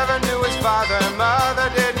 Never knew his father and mother,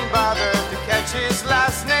 didn't bother to catch his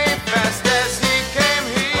last name. Fast as he came,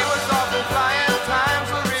 he was often flying. Times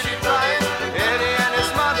were really trying, Eddie and his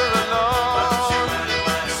mother alone.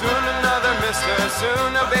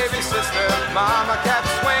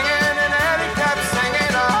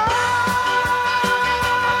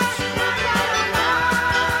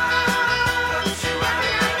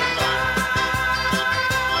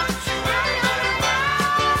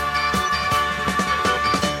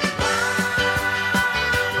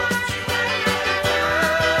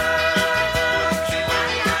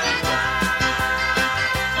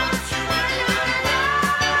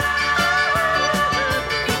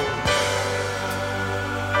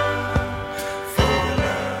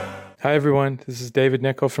 Hi everyone, this is David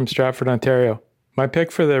Nickel from Stratford, Ontario. My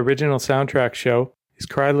pick for the original soundtrack show is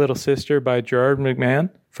Cry Little Sister by Gerard McMahon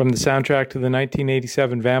from the soundtrack to the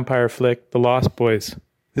 1987 vampire flick The Lost Boys.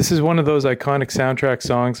 This is one of those iconic soundtrack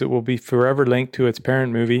songs that will be forever linked to its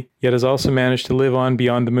parent movie, yet has also managed to live on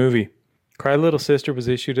beyond the movie. Cry Little Sister was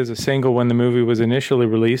issued as a single when the movie was initially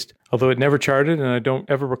released, although it never charted and I don't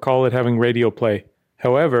ever recall it having radio play.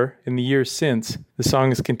 However, in the years since, the song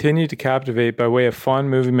has continued to captivate by way of fond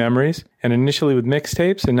movie memories, and initially with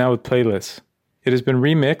mixtapes and now with playlists. It has been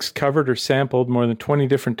remixed, covered, or sampled more than 20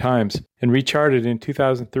 different times, and recharted in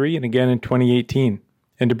 2003 and again in 2018.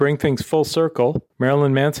 And to bring things full circle,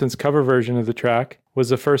 Marilyn Manson's cover version of the track was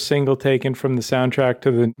the first single taken from the soundtrack to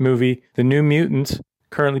the movie The New Mutants,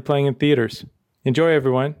 currently playing in theaters. Enjoy,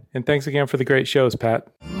 everyone, and thanks again for the great shows, Pat.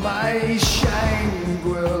 My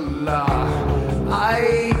Shangri-La,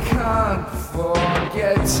 I can't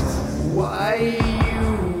forget why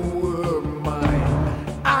you were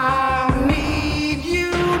mine. I need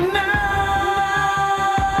you now.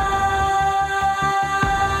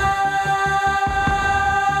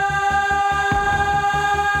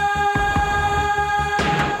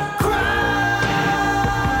 Cry,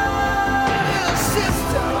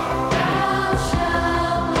 sister.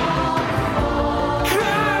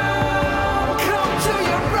 Come to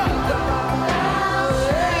your brother.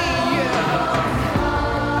 Hey, yeah.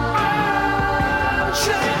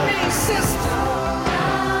 Chinese sister.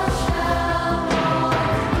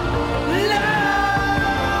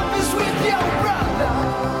 Love is with your brother.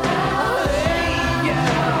 Hey,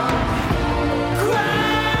 yeah. Cry,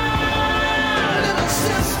 little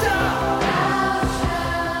sister.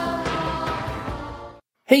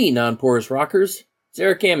 Hey, non-porous rockers. It's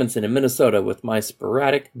Eric Amundsen in Minnesota with my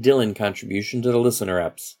sporadic Dylan contribution to the listener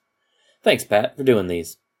eps. Thanks, Pat, for doing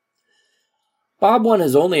these. Bob won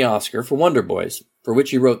his only Oscar for Wonder Boys, for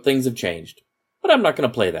which he wrote Things Have Changed. But I'm not going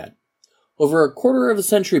to play that. Over a quarter of a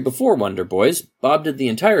century before Wonder Boys, Bob did the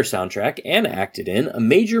entire soundtrack and acted in a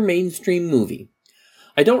major mainstream movie.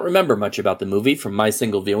 I don't remember much about the movie from my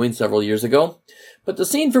single viewing several years ago, but the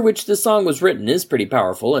scene for which this song was written is pretty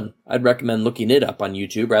powerful, and I'd recommend looking it up on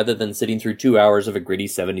YouTube rather than sitting through 2 hours of a gritty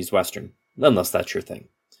 70s western, unless that's your thing.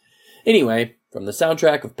 Anyway, from the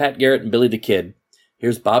soundtrack of Pat Garrett and Billy the Kid,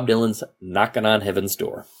 here's Bob Dylan's Knockin' on Heaven's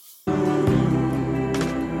Door.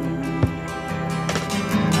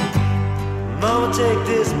 Mama, take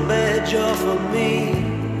this badge off of me.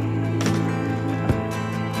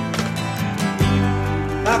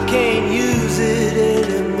 I can't use it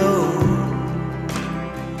anymore.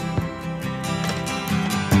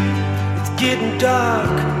 It's getting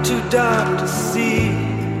dark, too dark to see.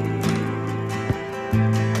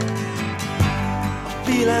 I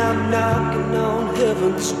feel I'm knocking on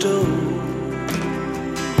heaven's door.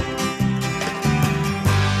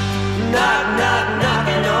 Knock, knock,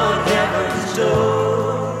 knocking on heaven's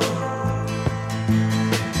door.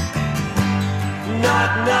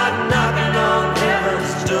 Knock, knock, knocking on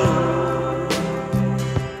heaven's door.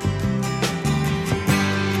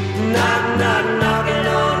 Knock, knock, knocking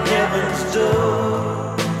on heaven's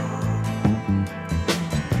door.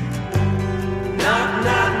 Knock,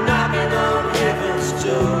 knock, knocking on heaven's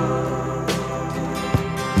door.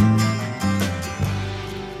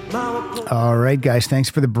 All right, guys, thanks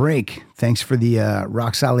for the break. Thanks for the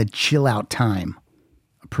rock solid chill out time.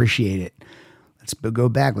 Appreciate it. Let's go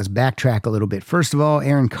back. Let's backtrack a little bit. First of all,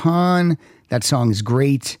 Aaron Kahn, that song is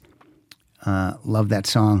great. Love that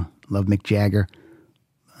song. Love Mick Jagger.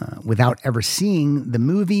 Without ever seeing the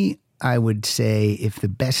movie, I would say if the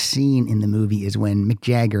best scene in the movie is when Mick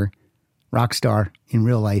Jagger, rock star in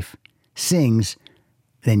real life, sings,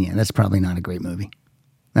 then yeah, that's probably not a great movie.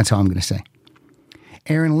 That's all I'm going to say.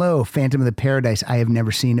 Aaron Lowe, Phantom of the Paradise. I have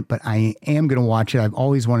never seen it, but I am going to watch it. I've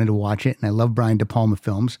always wanted to watch it, and I love Brian De Palma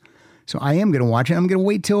films. So I am going to watch it. I'm going to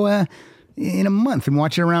wait till in a month and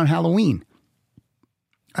watch it around Halloween.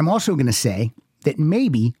 I'm also going to say that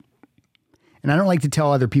maybe, and I don't like to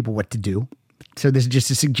tell other people what to do, so this is just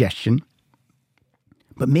a suggestion,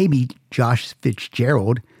 but maybe Josh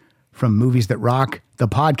Fitzgerald from Movies That Rock, the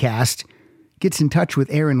podcast, gets in touch with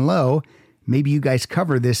Aaron Lowe. Maybe you guys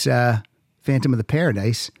cover this Phantom of the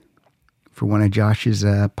Paradise for one of Josh's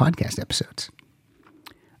podcast episodes.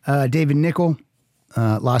 David Nickel,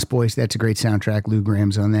 Lost Boys, that's a great soundtrack. Lou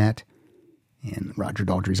Graham's on that, and Roger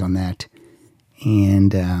Daltrey's on that.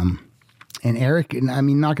 And Eric, and I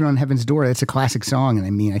mean, Knocking on Heaven's Door, that's a classic song, and I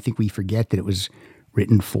mean, I think we forget that it was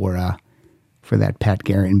written for that Pat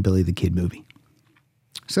Garrett and Billy the Kid movie.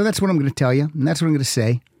 So that's what I'm going to tell you, and that's what I'm going to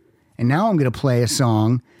say. And now I'm going to play a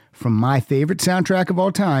song from my favorite soundtrack of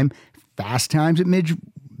all time, Fast Times at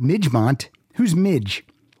Midgemont. Who's Midge?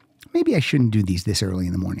 Maybe I shouldn't do these this early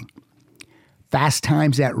in the morning. Fast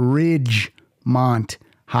Times at Ridgemont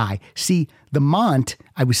High. See, the Mont,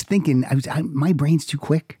 I was thinking, my brain's too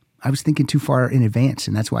quick. I was thinking too far in advance,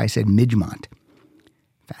 and that's why I said Midgemont.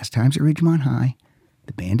 Fast Times at Ridgemont High.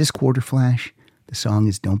 The band is Quarter Flash. The song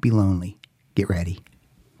is Don't Be Lonely. Get ready.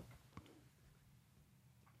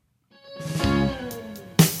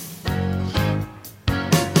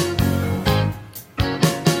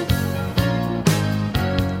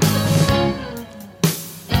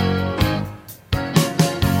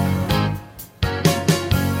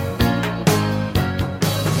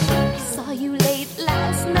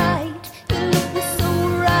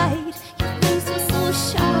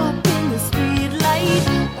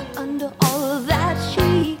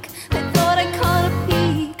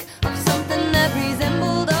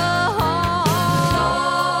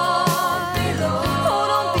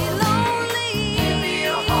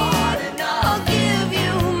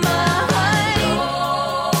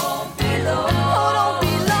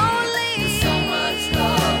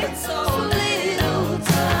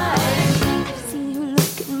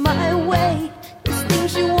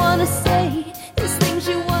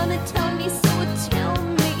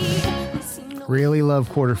 Really love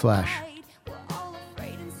Quarter Flash.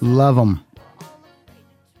 Love them.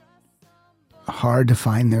 Hard to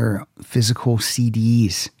find their physical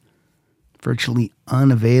CDs. Virtually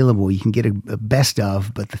unavailable. You can get a best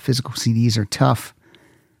of, but the physical CDs are tough.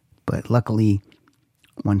 But luckily,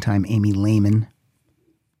 one time Amy Lehman,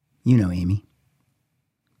 you know Amy,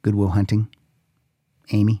 Good Will Hunting,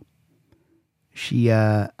 Amy.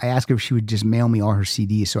 I asked her if she would just mail me all her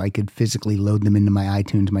CDs so I could physically load them into my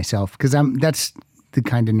iTunes myself. Because that's the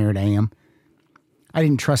kind of nerd I am. I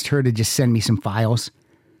didn't trust her to just send me some files.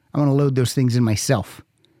 I want to load those things in myself.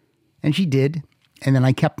 And she did. And then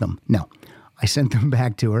I kept them. No, I sent them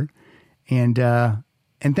back to her. And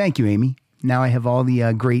thank you, Amy. Now I have all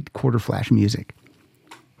the great Quarter Flash music.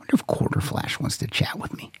 I wonder if Quarter Flash wants to chat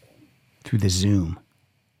with me through the Zoom.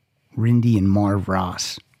 Rindy and Marv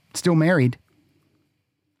Ross. Still married.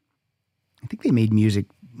 I think they made music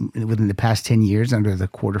within the past 10 years under the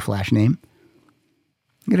Quarter Flash name.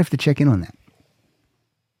 I'm going to have to check in on that.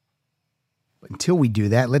 But until we do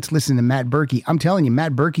that, let's listen to Matt Berkey. I'm telling you,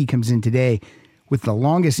 Matt Berkey comes in today with the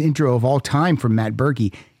longest intro of all time from Matt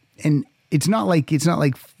Berkey. And it's not like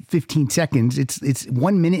 15 seconds. It's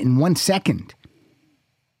 1 minute and 1 second.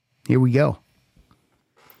 Here we go.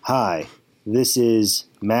 Hi, this is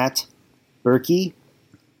Matt Berkey.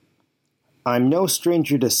 I'm no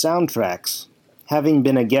stranger to soundtracks, having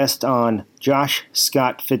been a guest on Josh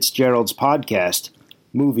Scott Fitzgerald's podcast,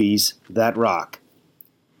 Movies That Rock.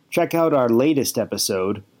 Check out our latest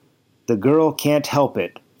episode, The Girl Can't Help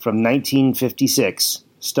It, from 1956,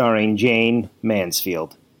 starring Jane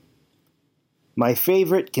Mansfield. My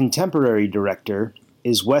favorite contemporary director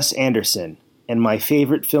is Wes Anderson, and my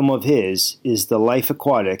favorite film of his is The Life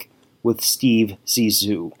Aquatic with Steve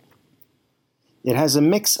Zissou. It has a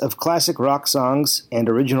mix of classic rock songs and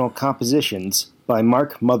original compositions by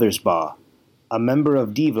Mark Mothersbaugh, a member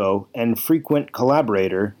of Devo and frequent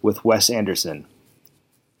collaborator with Wes Anderson.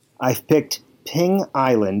 I've picked Ping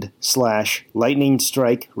Island / Lightning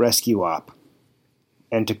Strike Rescue Op.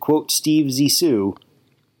 And to quote Steve Zissou,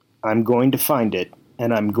 I'm going to find it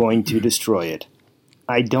and I'm going to destroy it.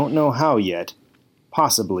 I don't know how yet,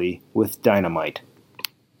 possibly with dynamite.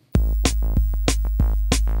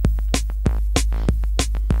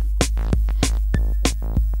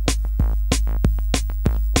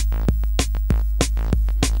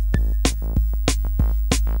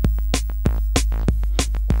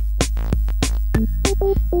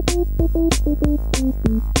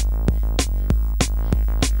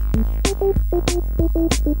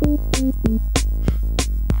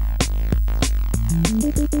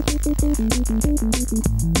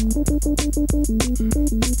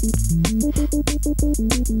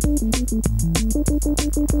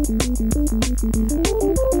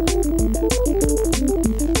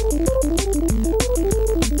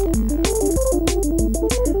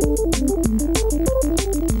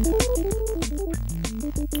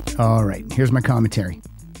 All right, here's my commentary.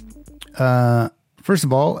 First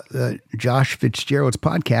of all, Josh Fitzgerald's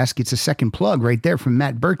podcast gets a second plug right there from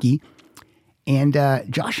Matt Berkey. And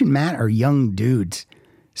Josh and Matt are young dudes.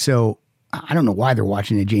 So I don't know why they're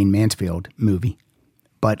watching a Jane Mansfield movie.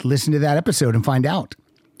 But listen to that episode and find out.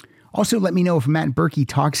 Also, let me know if Matt Berkey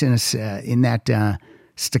talks in that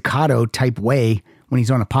staccato type way when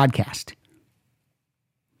he's on a podcast.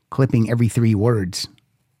 Clipping every 3 words.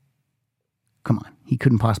 Come on. He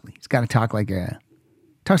couldn't possibly. He's got to talk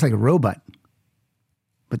talks like a robot.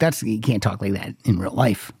 But he can't talk like that in real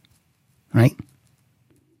life. Right?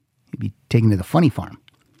 taken to the funny farm.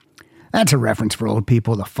 That's a reference for old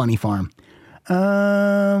people, the funny farm.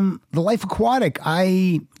 The Life Aquatic.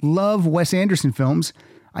 I love Wes Anderson films.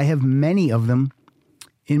 I have many of them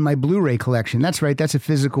in my Blu-ray collection. That's right. That's a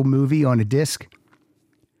physical movie on a disc.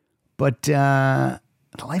 But The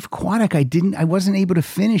Life Aquatic, I wasn't able to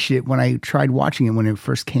finish it when I tried watching it when it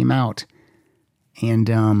first came out. And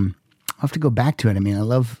I'll have to go back to it. I mean, I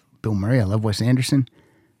love Bill Murray. I love Wes Anderson.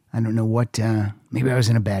 I don't know what, maybe I was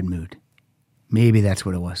in a bad mood. Maybe that's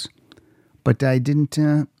what it was. But I didn't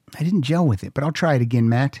gel with it. But I'll try it again,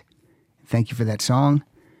 Matt. Thank you for that song.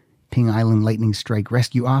 Ping Island Lightning Strike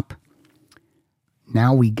Rescue Op.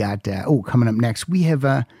 Now we got, coming up next, we have,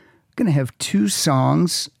 going to have two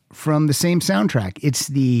songs from the same soundtrack. It's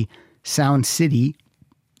the Sound City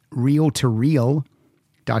Reel to Reel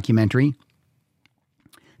documentary.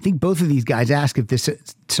 I think both of these guys asked if this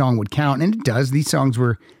song would count, and it does. These songs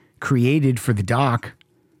were created for the doc,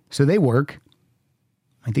 so they work.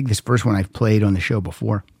 I think this first one I've played on the show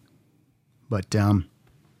before. But I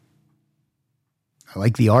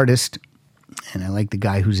like the artist, and I like the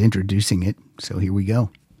guy who's introducing it, so here we go.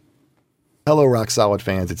 Hello, Rock Solid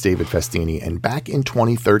fans. It's David Festini, and back in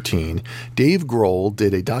 2013, Dave Grohl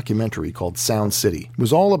did a documentary called Sound City. It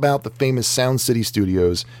was all about the famous Sound City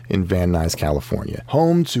Studios in Van Nuys, California,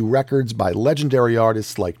 home to records by legendary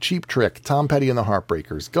artists like Cheap Trick, Tom Petty and the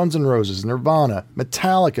Heartbreakers, Guns N' Roses, Nirvana,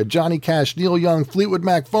 Metallica, Johnny Cash, Neil Young, Fleetwood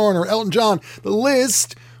Mac, Foreigner, Elton John. The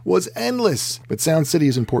list was endless. But Sound City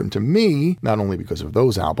is important to me, not only because of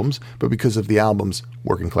those albums, but because of the albums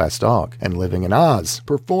Working Class Dog and Living in Oz,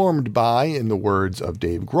 performed by, in the words of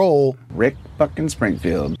Dave Grohl, Rick fucking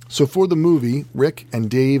Springfield. So for the movie, Rick and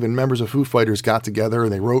Dave and members of Foo Fighters got together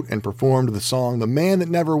and they wrote and performed the song The Man That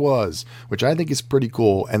Never Was, which I think is pretty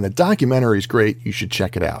cool, and the documentary is great. You should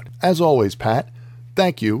check it out. As always, Pat,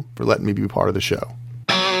 thank you for letting me be part of the show.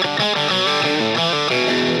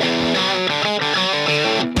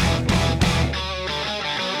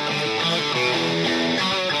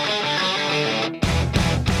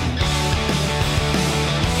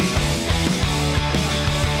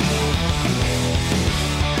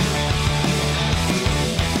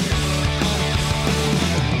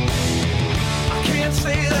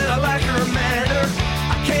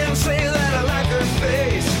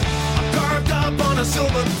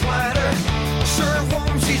 Silver platter, serve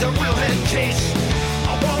warm, she's a real head case.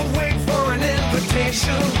 I won't wait for an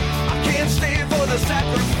invitation. I can't stay for the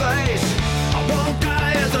sacrifice. I won't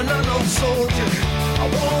die as an unknown soldier. I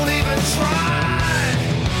won't even try.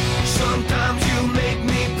 Sometimes you make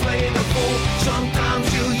me play the fool. Sometimes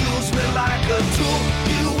you use me like a tool.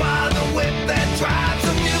 You are the whip that drives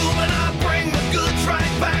the mule, and I bring the goods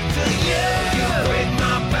right back to you. You break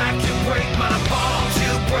my back, you break my balls,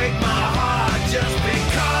 you break my heart. Just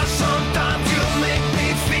because sometimes you make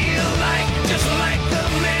me feel like, just like the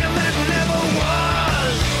man that never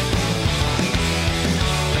was.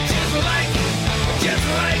 Just like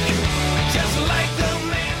the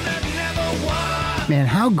man that never was. Man,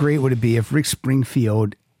 how great would it be if Rick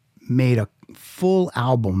Springfield made a full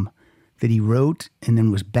album that he wrote and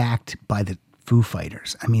then was backed by the Foo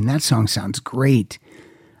Fighters? I mean, that song sounds great.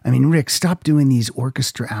 I mean, Rick, stop doing these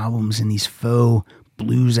orchestra albums and these faux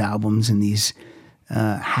blues albums and these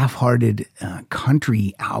half-hearted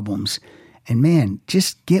country albums. And man,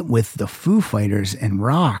 just get with the Foo Fighters and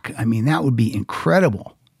rock. I mean, that would be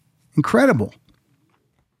incredible. Incredible.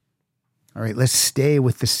 All right, let's stay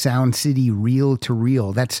with the Sound City Reel to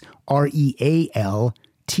Reel. That's REALTOREEL.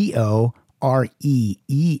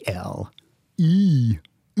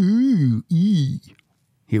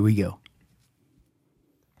 Here we go.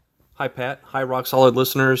 Hi, Pat. Hi, Rock Solid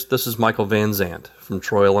listeners. This is Michael Van Zandt from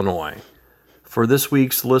Troy, Illinois. For this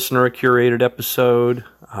week's listener-curated episode,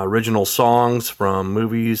 original songs from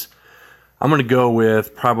movies, I'm going to go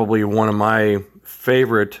with probably one of my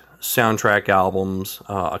favorite soundtrack albums,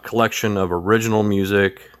 a collection of original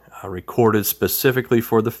music recorded specifically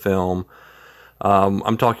for the film.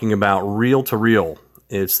 I'm talking about Reel to Reel.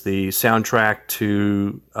 It's the soundtrack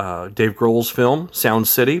to Dave Grohl's film, Sound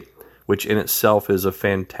City, which in itself is a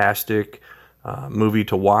fantastic movie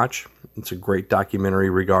to watch. It's a great documentary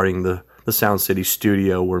regarding the Sound City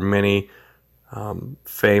studio where many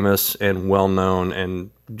famous and well-known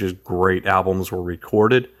and just great albums were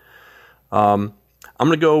recorded. I'm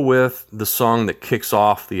going to go with the song that kicks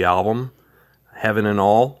off the album, Heaven and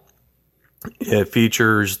All. It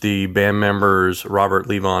features the band members Robert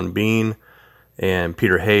Levon Bean and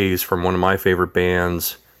Peter Hayes from one of my favorite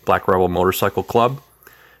bands, Black Rebel Motorcycle Club,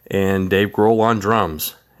 and Dave Grohl on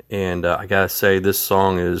drums. And I gotta say, this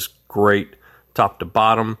song is great top to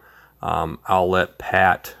bottom. I'll let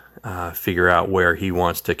Pat figure out where he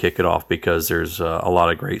wants to kick it off, because there's a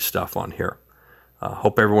lot of great stuff on here.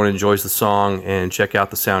 Hope everyone enjoys the song, and check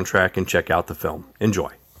out the soundtrack and check out the film.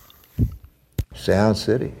 Enjoy. Sound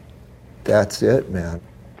City. That's it, man.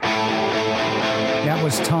 That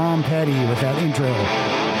was Tom Petty with that intro.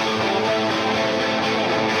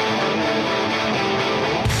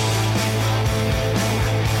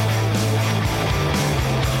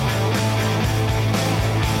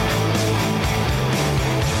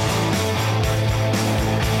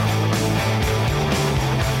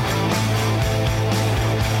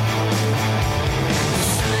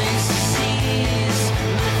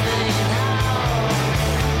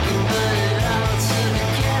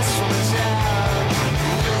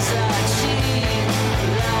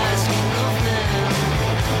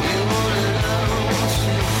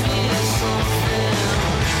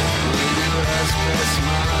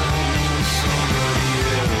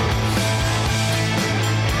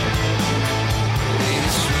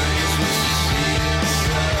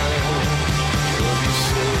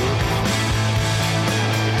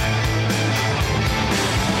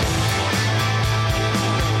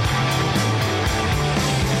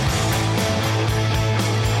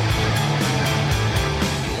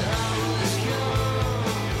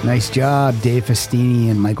 Nice job, Dave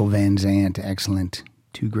Festini and Michael Van Zandt. Excellent.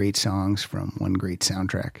 Two great songs from one great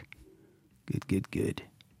soundtrack. Good, good, good.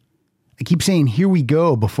 I keep saying, here we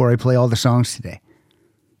go, before I play all the songs today.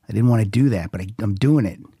 I didn't want to do that, but I'm doing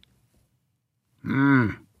it.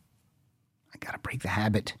 I gotta break the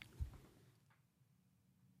habit.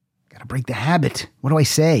 Gotta break the habit. What do I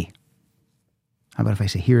say? How about if I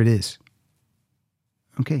say, here it is?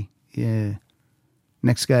 Okay. Yeah.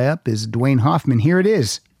 Next guy up is Dwayne Hoffman. Here it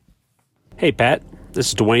is. Hey, Pat. This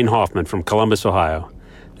is Dwayne Hoffman from Columbus, Ohio.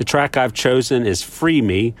 The track I've chosen is Free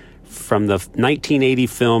Me from the 1980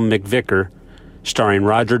 film McVicker, starring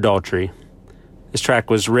Roger Daltrey. This track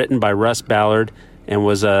was written by Russ Ballard and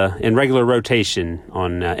was in regular rotation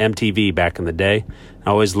on MTV back in the day. I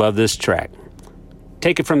always loved this track.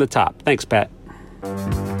 Take it from the top. Thanks, Pat.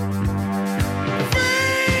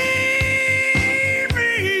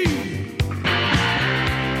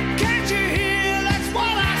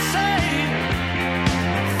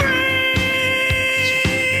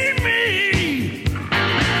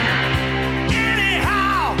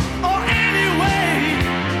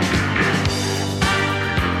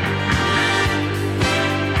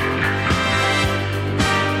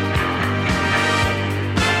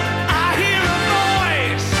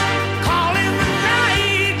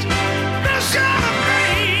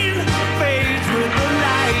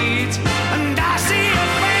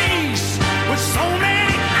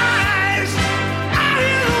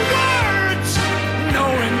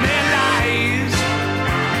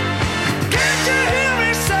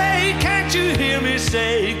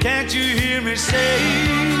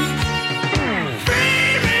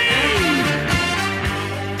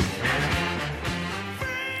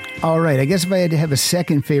 All right, I guess if I had to have a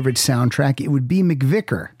second favorite soundtrack, it would be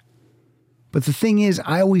McVicker. But the thing is,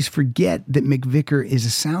 I always forget that McVicker is a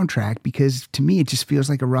soundtrack because to me it just feels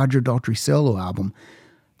like a Roger Daltrey solo album.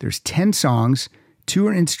 There's 10 songs, 2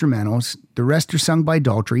 are instrumentals, the rest are sung by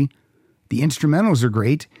Daltrey. The instrumentals are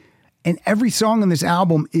great, and every song on this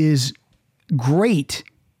album is great.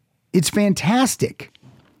 It's fantastic.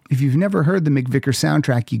 If you've never heard the McVicker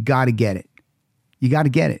soundtrack, you got to get it. You got to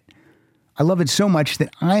get it. I love it so much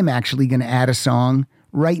that I'm actually going to add a song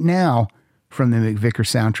right now from the McVicker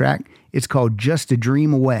soundtrack. It's called Just a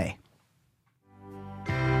Dream Away.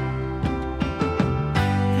 And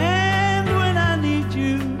when I need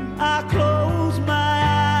you, I close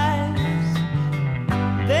my eyes.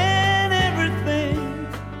 Then everything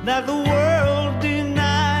that the world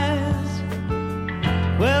denies,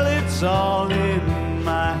 well, it's all in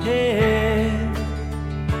my head.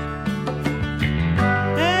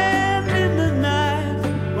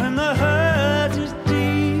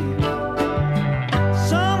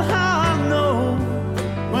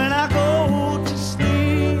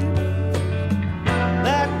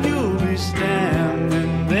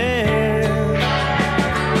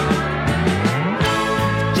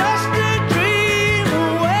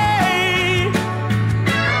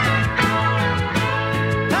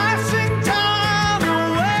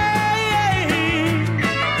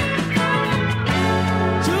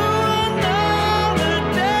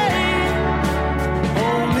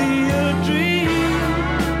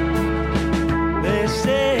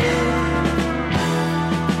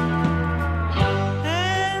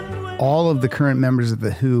 All of the current members of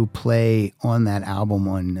The Who play on that album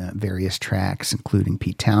on various tracks, including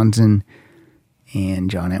Pete Townsend and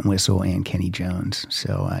John Entwistle and Kenny Jones.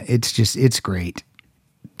 So it's great.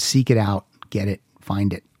 Seek it out, get it,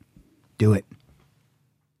 find it, do it.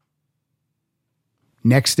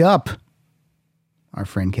 Next up, our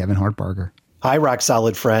friend Kevin Hartbarger. Hi, Rock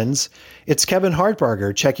Solid friends. It's Kevin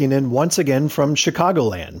Hartbarger checking in once again from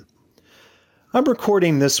Chicagoland. I'm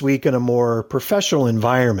recording this week in a more professional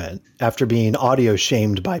environment after being audio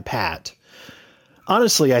shamed by Pat.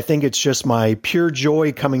 Honestly, I think it's just my pure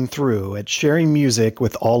joy coming through at sharing music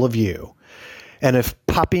with all of you. And if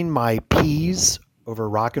popping my peas over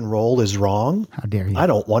rock and roll is wrong, how dare you? I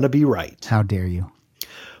don't want to be right. How dare you?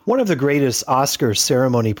 One of the greatest Oscar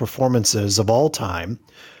ceremony performances of all time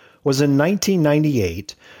was in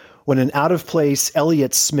 1998 when an out-of-place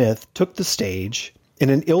Elliott Smith took the stage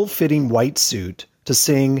in an ill-fitting white suit to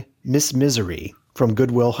sing Miss Misery from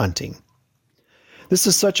Good Will Hunting. This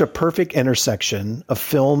is such a perfect intersection of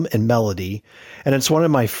film and melody, and it's one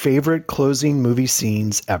of my favorite closing movie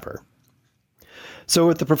scenes ever. So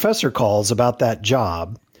if the professor calls about that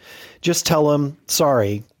job, just tell him,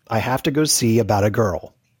 sorry, I have to go see About a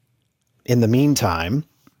Girl. In the meantime,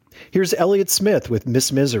 here's Elliott Smith with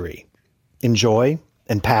Miss Misery. Enjoy,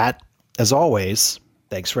 and Pat, as always,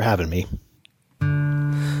 thanks for having me.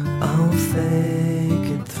 I'll fake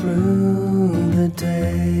it through the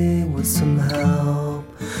day with some help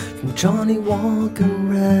from Johnny Walker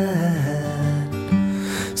Red.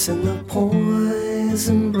 Send the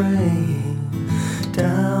poison brain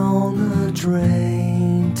down the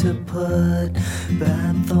drain to put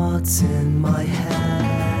bad thoughts in my head.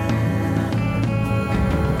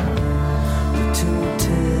 The 2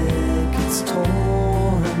 tickets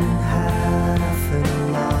torn in half and a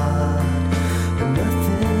lot, and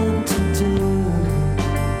nothing to do.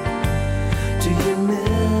 Do you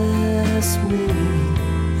miss me?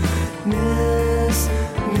 Miss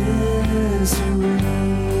misery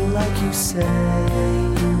like you say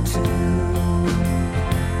you do.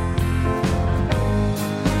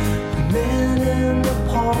 Men in the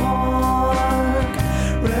park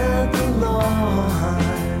read the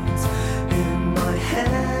lines in my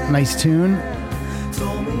head. Nice tune.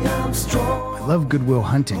 Told me I'm strong. I love Good Will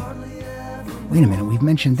Hunting. Wait a minute, we've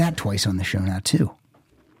mentioned that twice on the show now, too.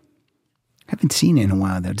 Haven't seen it in a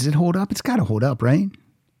while, though. Does it hold up? It's got to hold up, right?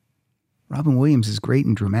 Robin Williams is great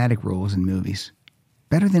in dramatic roles in movies.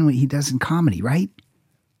 Better than what he does in comedy, right?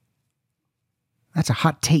 That's a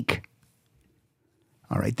hot take.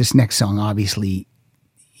 All right, this next song, obviously,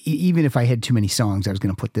 even if I had too many songs, I was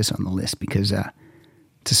going to put this on the list because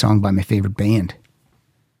it's a song by my favorite band.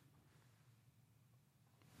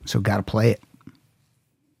 So got to play it.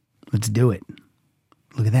 Let's do it.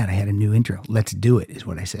 Look at that. I had a new intro. Let's do it is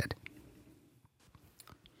what I said.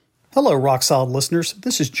 Hello, Rock Solid listeners.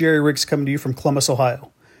 This is Jerry Riggs coming to you from Columbus,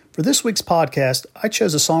 Ohio. For this week's podcast, I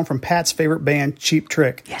chose a song from Pat's favorite band, Cheap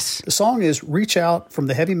Trick. Yes. The song is Reach Out from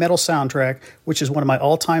the Heavy Metal Soundtrack, which is one of my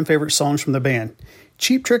all-time favorite songs from the band.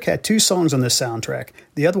 Cheap Trick had 2 songs on this soundtrack,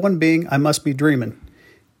 the other one being I Must Be Dreamin'.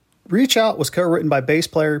 Reach Out was co-written by bass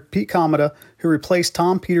player Pete Comeda, who replaced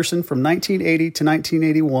Tom Peterson from 1980 to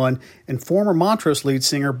 1981, and former Montrose lead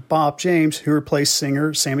singer Bob James, who replaced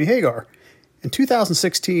singer Sammy Hagar. In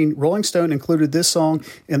 2016, Rolling Stone included this song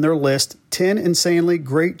in their list, 10 insanely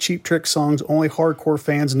great Cheap Trick songs only hardcore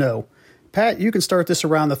fans know. Pat, you can start this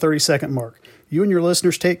around the 30-second mark. You and your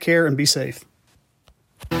listeners take care and be safe.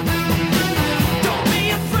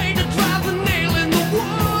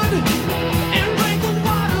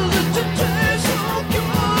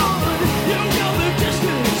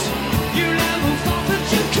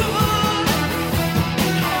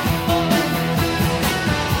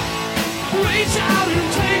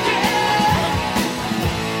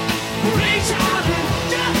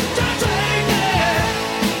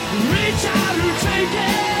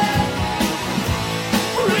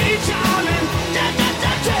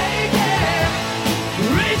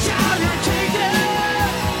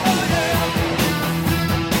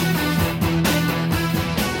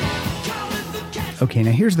 Okay,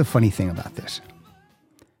 now here's the funny thing about this.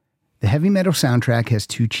 The Heavy Metal Soundtrack has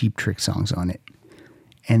 2 Cheap Trick songs on it.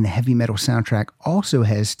 And the Heavy Metal Soundtrack also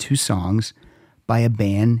has 2 songs by a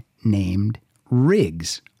band named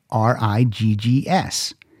Riggs,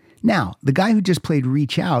 R-I-G-G-S. Now, the guy who just played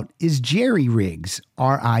Reach Out is Jerry Riggs,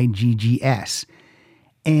 R-I-G-G-S.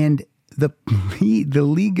 And the lead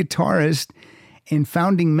guitarist and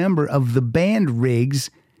founding member of the band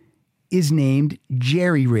Riggs is named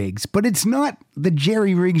Jerry Riggs. But it's not the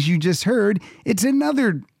Jerry Riggs you just heard. It's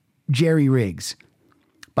another Jerry Riggs.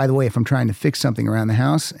 By the way, if I'm trying to fix something around the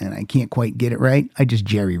house and I can't quite get it right, I just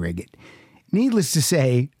Jerry rig it. Needless to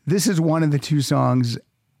say, this is one of the 2 songs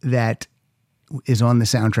that is on the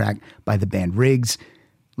soundtrack by the band Riggs.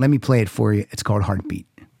 Let me play it for you. It's called Heartbeat.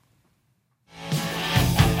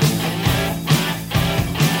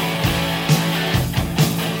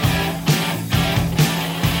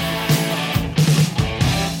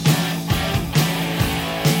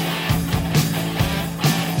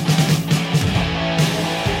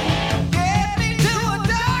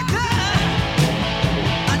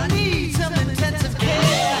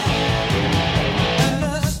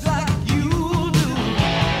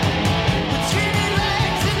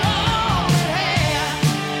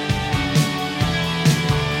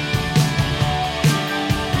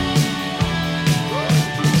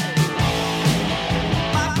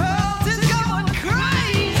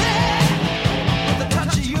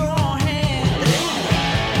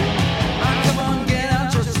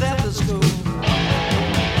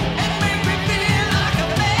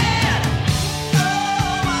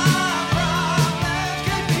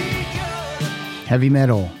 Heavy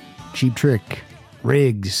Metal, Cheap Trick,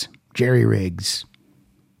 Riggs, Jerry Riggs.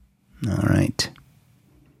 All right.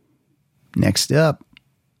 Next up,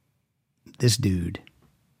 this dude.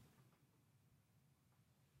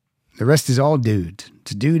 The rest is all dudes.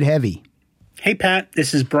 It's dude heavy. Hey Pat,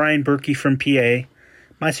 this is Brian Berkey from PA.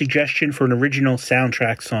 My suggestion for an original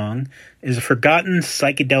soundtrack song is a forgotten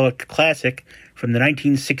psychedelic classic from the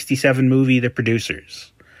 1967 movie The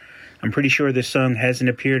Producers. I'm pretty sure this song hasn't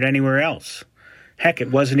appeared anywhere else. Heck,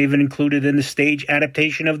 it wasn't even included in the stage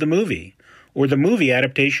adaptation of the movie, or the movie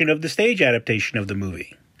adaptation of the stage adaptation of the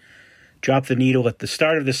movie. Drop the needle at the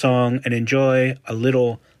start of the song and enjoy a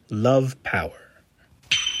little Love Power.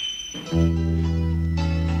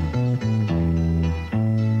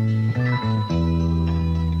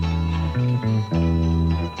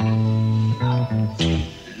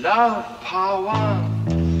 Love power,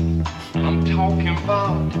 I'm talking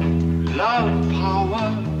about love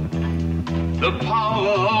power, the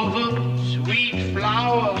power of the sweet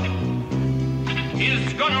flower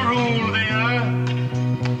is gonna rule the earth,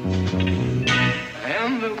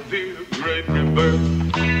 and there'll be a great rebirth.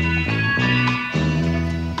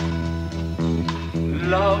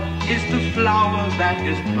 Love is the flower that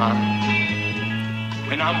is mine,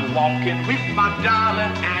 when I'm walking with my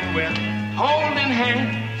darling and we're holding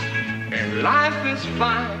hands. And life is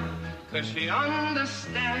fine, 'cause she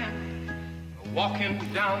understands. Walking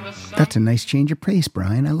down the sun. That's a nice change of pace,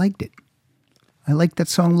 Brian. I liked it. I liked that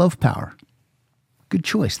song, Love Power. Good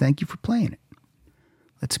choice. Thank you for playing it.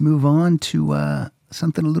 Let's move on to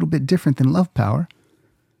something a little bit different than Love Power.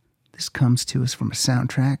 This comes to us from a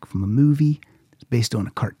soundtrack from a movie. It's based on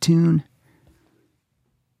a cartoon.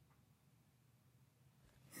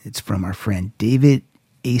 It's from our friend David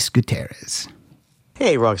Ace Gutierrez.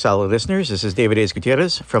 Hey, Rock Solid listeners. This is David Ace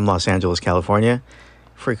Gutierrez from Los Angeles, California.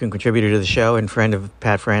 Frequent contributor to the show and friend of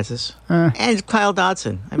Pat Francis. And Kyle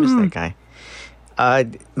Dodson. I miss that guy.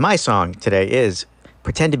 My song today is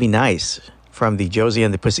Pretend to Be Nice from the Josie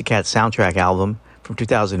and the Pussycats soundtrack album from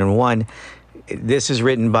 2001. This is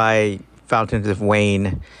written by Fountains of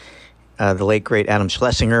Wayne, the late, great Adam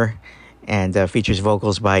Schlesinger, and features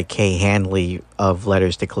vocals by Kay Hanley of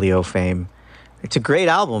Letters to Cleo fame. It's a great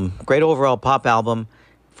album, great overall pop album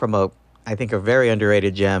from I think a very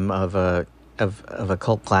underrated gem of a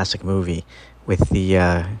cult classic movie with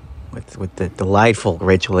the delightful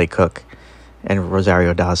Rachel A. Cook and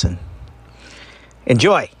Rosario Dawson.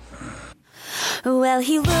 Enjoy. Well,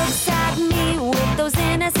 he looks at me with those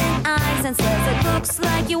innocent eyes and says it looks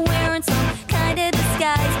like you're wearing some kind of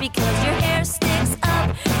disguise because your hair sticks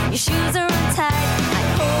up, your shoes are untied. I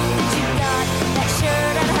hope that you got that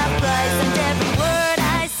shirt at half price and every word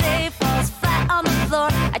I say falls flat on the floor.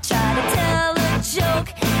 I try to tell a joke,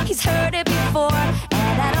 he's heard it before,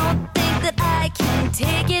 and I don't think that I can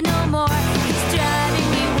take it no more. He's driving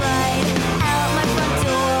me right out my front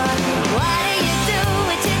door. Why do you do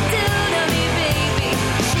what you do to me, baby?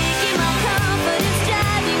 Shaking my confidence,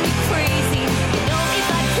 driving me crazy. You know if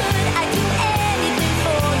I could, I'd do anything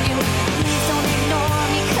for you. Please don't ignore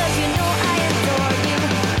me, 'cause you know I adore you.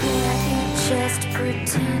 I can't just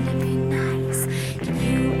pretend to be nice. Can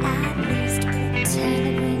you at least pretend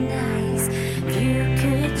to be nice? If you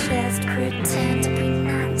could just pretend to be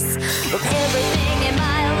nice, look, everything in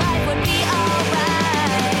my life would be alright.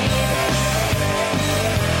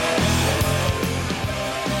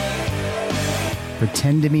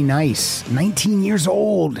 Pretend to Be Nice, 19 years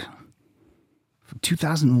old, from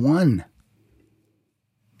 2001.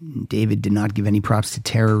 David did not give any props to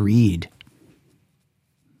Tara Reid,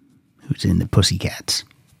 who's in the Pussycats.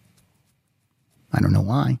 I don't know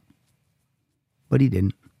why, but he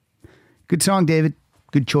didn't. Good song, David.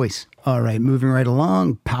 Good choice. All right, moving right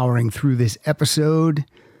along, powering through this episode.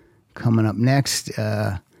 Coming up next,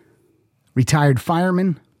 retired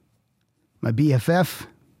fireman, my BFF.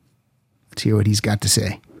 Let's hear what he's got to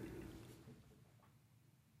say.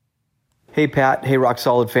 Hey Pat, hey Rock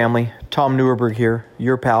Solid family, Tom Neuerberg here,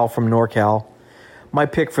 your pal from NorCal. My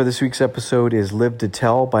pick for this week's episode is Live to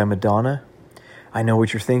Tell by Madonna. I know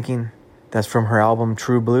what you're thinking, that's from her album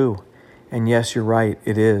True Blue. And yes, you're right,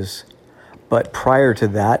 it is. But prior to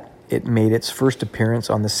that, it made its first appearance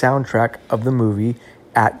on the soundtrack of the movie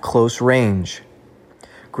At Close Range.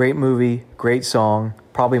 Great movie, great song,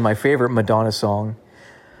 probably my favorite Madonna song.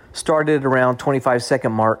 Started around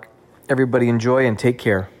 25-second mark. Everybody enjoy and take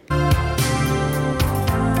care.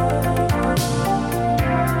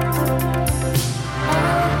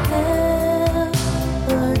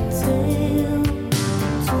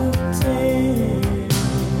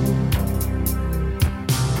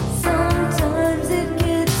 Sometimes it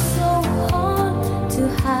gets so hard to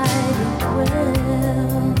hide it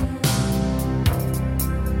well.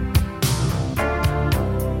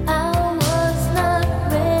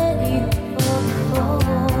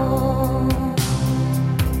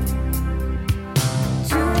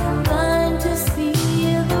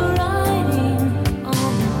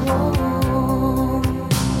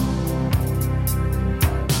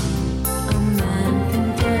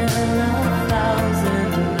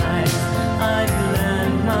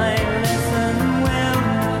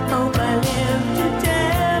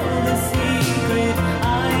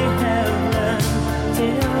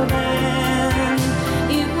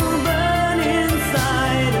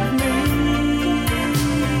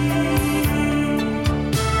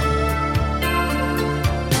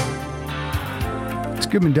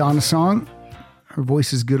 Good Madonna song. Her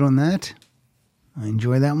voice is good on that. I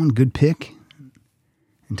enjoy that one. Good pick.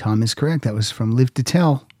 And Tom is correct. That was from Live to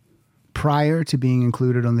Tell, prior to being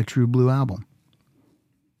included on the True Blue album.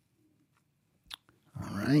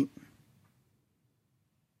 All right.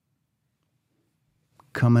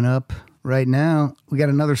 Coming up right now, we got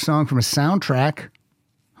another song from a soundtrack.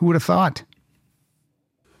 Who would have thought?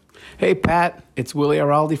 Hey, Pat. It's Willie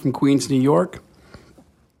Araldi from Queens, New York.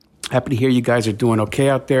 Happy to hear you guys are doing okay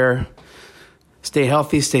out there. Stay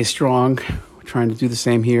healthy, stay strong. We're trying to do the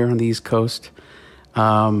same here on the East Coast.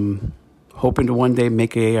 Hoping to one day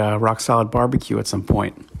make a rock solid barbecue at some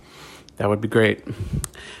point. That would be great.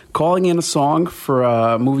 Calling in a song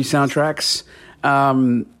for movie soundtracks.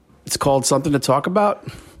 It's called Something to Talk About.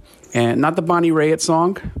 And not the Bonnie Raitt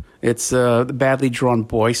song. It's the Badly Drawn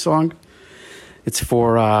Boy song. It's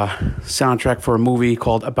for soundtrack for a movie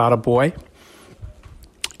called About a Boy.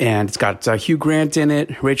 And it's got Hugh Grant in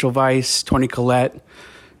it, Rachel Weisz, Toni Collette.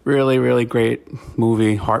 Really, really great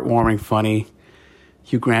movie, heartwarming, funny.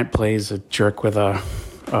 Hugh Grant plays a jerk with a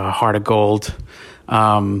heart of gold.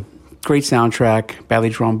 Great soundtrack, Badly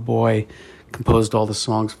Drawn Boy, composed all the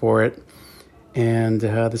songs for it. And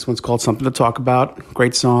this one's called Something to Talk About.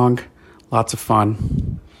 Great song, lots of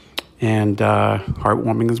fun, and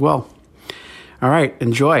heartwarming as well. All right,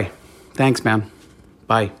 enjoy. Thanks, man.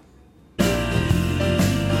 Bye.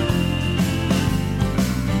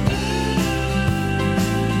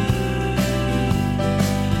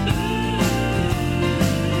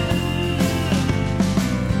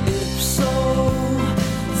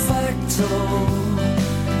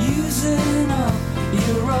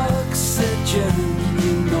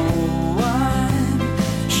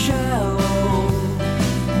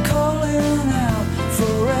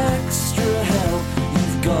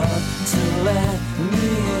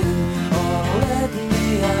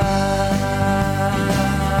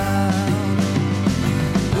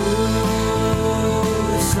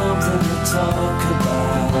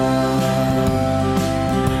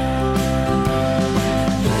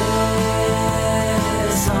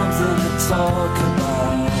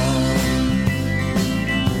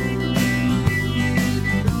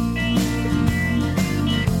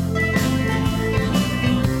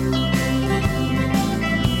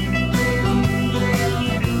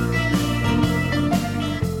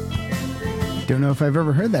 Don't know if I've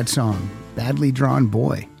ever heard that song, Badly Drawn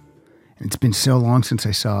Boy. And it's been so long since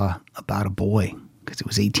I saw About a Boy, because it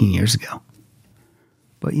was 18 years ago.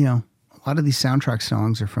 But, you know, a lot of these soundtrack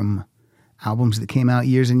songs are from albums that came out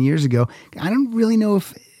years and years ago. I don't really know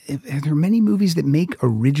if are there many movies that make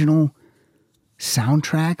original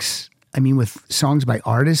soundtracks, I mean, with songs by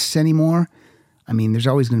artists anymore. I mean, there's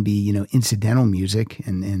always going to be, you know, incidental music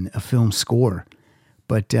and a film score.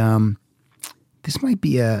 But this might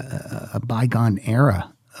be a bygone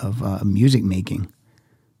era of music making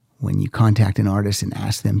when you contact an artist and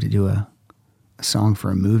ask them to do a song for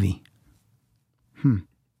a movie. I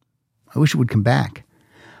wish it would come back.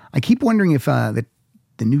 I keep wondering if the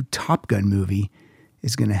new Top Gun movie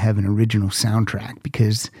is going to have an original soundtrack,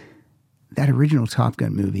 because that original Top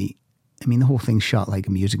Gun movie, I mean, the whole thing's shot like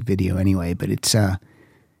a music video anyway, but it's the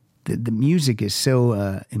music is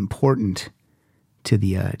so important to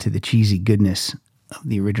the cheesy goodness of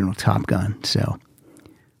the original Top Gun. So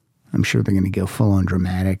I'm sure they're going to go full on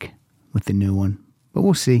dramatic with the new one, but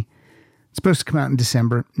we'll see. It's supposed to come out in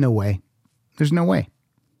December. No way. There's no way.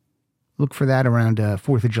 Look for that around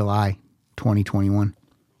 4th of July, 2021.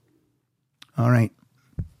 All right.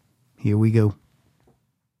 Here we go.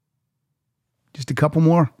 Just a couple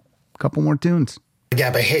more tunes.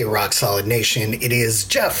 Gabba, hey, Rock Solid Nation. It is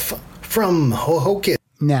Jeff from Hohoken.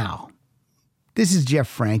 Now, this is Jeff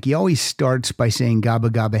Frank. He always starts by saying Gabba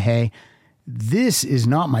Gabba Hey. This is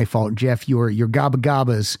not my fault, Jeff. Your Gabba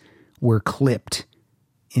Gabbas were clipped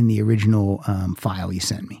in the original file you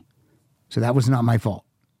sent me. So that was not my fault.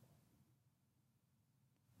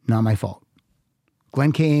 Not my fault.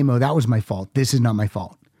 Glenn K. Amo, that was my fault. This is not my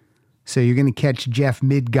fault. So you're going to catch Jeff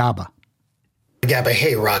mid-Gabba. Gabba,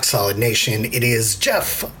 hey, Rock Solid Nation. It is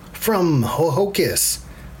Jeff from Hohokus,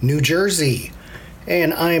 New Jersey.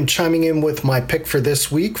 And I am chiming in with my pick for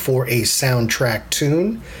this week for a soundtrack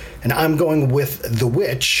tune. And I'm going with The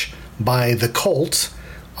Witch by The Cult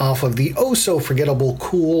off of the oh-so-forgettable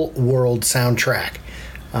Cool World soundtrack,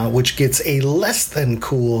 which gets a less than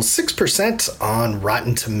cool 6% on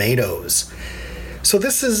Rotten Tomatoes. So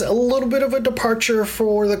this is a little bit of a departure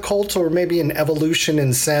for The Cult, or maybe an evolution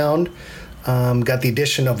in sound. Got the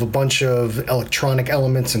addition of a bunch of electronic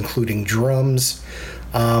elements, including drums.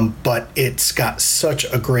 But it's got such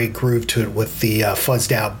a great groove to it with the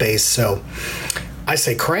fuzzed out bass. So I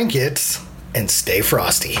say crank it and stay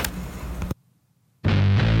frosty.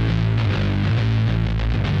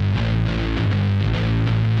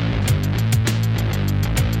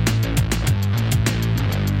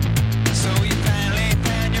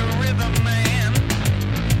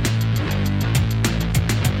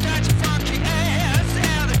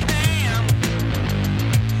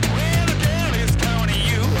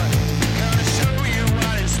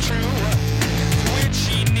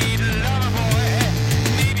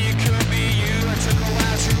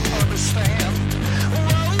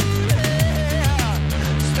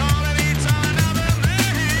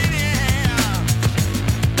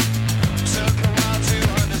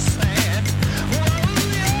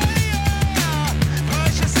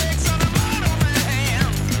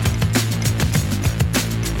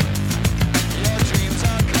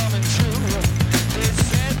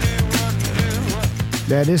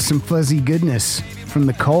 That is some fuzzy goodness from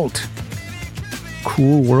the Cult.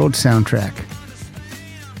 Cool World soundtrack.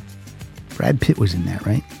 Brad Pitt was in that,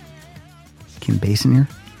 right? Kim Basinger?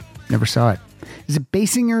 Never saw it. Is it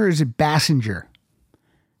Basinger or is it Bassinger?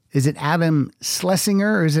 Is it Adam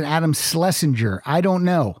Schlesinger or is it Adam Schlesinger? I don't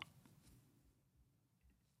know.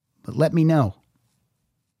 But let me know.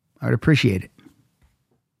 I would appreciate it.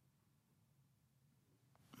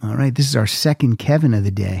 All right, this is our second Kevin of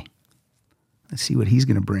the day. Let's see what he's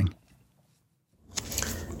going to bring.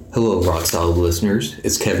 Hello, Rock Solid listeners.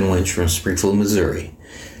 It's Kevin Lynch from Springfield, Missouri.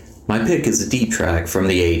 My pick is a deep track from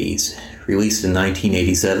the 80s. Released in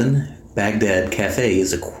 1987, Baghdad Cafe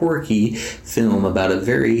is a quirky film about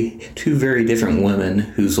two very different women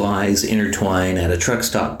whose lives intertwine at a truck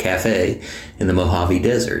stop cafe in the Mojave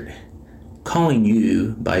Desert. Calling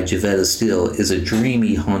You by Jevetta Steele is a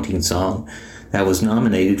dreamy, haunting song that was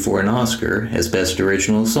nominated for an Oscar as Best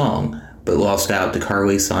Original Song, but lost out to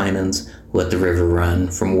Carly Simon's Let the River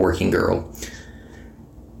Run from Working Girl.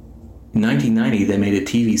 In 1990, they made a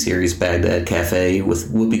TV series, Baghdad Cafe,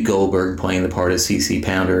 with Whoopi Goldberg playing the part of CeCe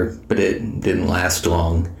Pounder, but it didn't last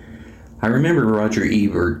long. I remember Roger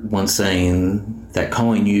Ebert once saying that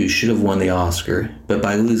Calling You should have won the Oscar, but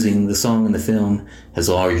by losing, the song in the film has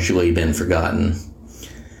largely been forgotten.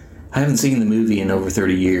 I haven't seen the movie in over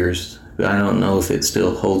 30 years, but I don't know if it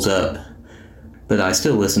still holds up. But I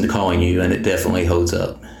still listen to Calling You, and it definitely holds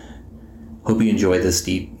up. Hope you enjoy this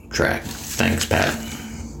deep track. Thanks, Pat.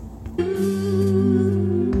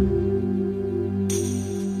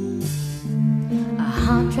 A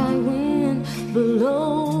hot, dry wind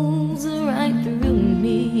blows right through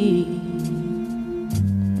me.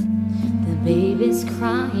 The baby's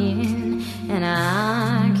crying, and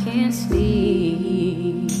I can't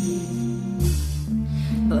sleep.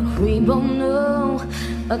 But we both know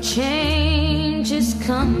a change is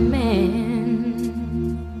coming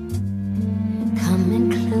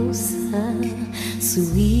closer,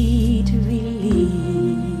 sweet release.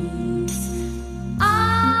 I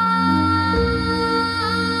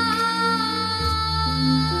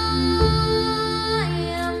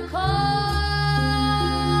am calling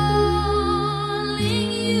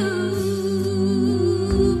you.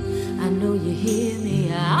 I know you hear me.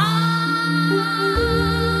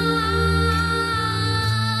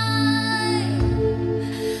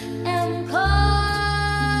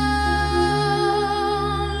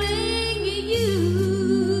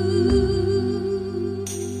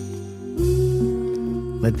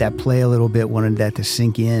 Let that play a little bit. Wanted that to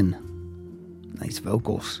sink in. Nice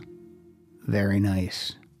vocals. Very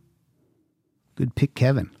nice. Good pick,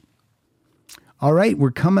 Kevin. All right,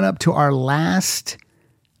 we're coming up to our last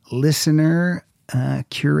listener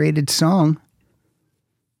curated song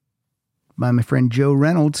by my friend Joe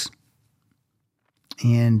Reynolds.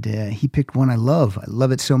 And he picked one I love. I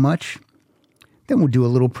love it so much. Then we'll do a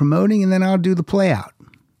little promoting, and then I'll do the play out.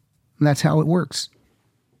 And that's how it works.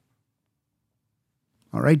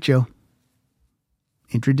 All right, Joe.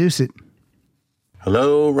 Introduce it.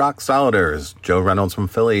 Hello, Rock Soliders. Joe Reynolds from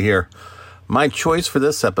Philly here. My choice for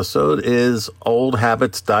this episode is Old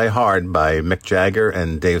Habits Die Hard by Mick Jagger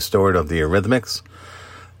and Dave Stewart of the Eurythmics.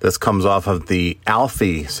 This comes off of the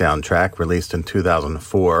Alfie soundtrack released in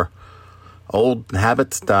 2004. Old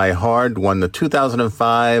Habits Die Hard won the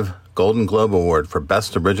 2005 Golden Globe Award for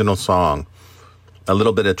Best Original Song. A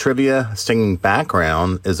little bit of trivia, singing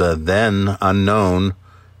background is a then unknown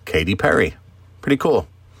Katy Perry. Pretty cool.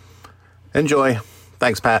 Enjoy.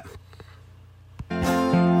 Thanks, Pat. I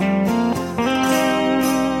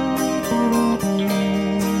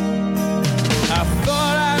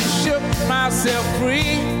thought I shook myself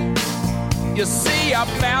free. You see, I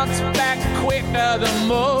bounce back quicker than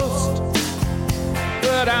most.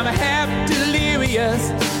 But I'm half delirious,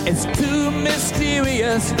 it's too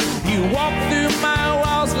mysterious. You walk through my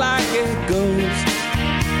walls like a ghost.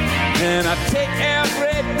 and I take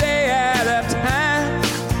every day at a time.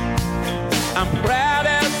 I'm proud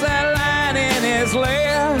as a lion in his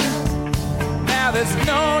lair. Now there's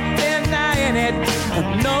no denying it,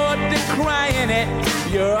 no decrying it.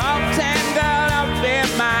 You're all tangled up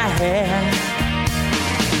in my hair.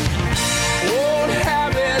 Old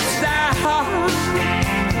habits die hard.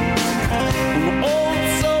 Old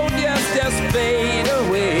soldiers just fade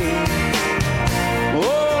away.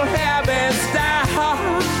 Old habits die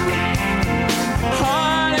hard,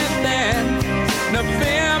 harder than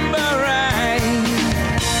November rain.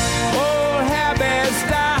 Old habits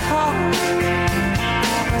die hard,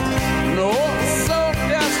 and old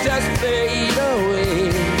soldiers just fade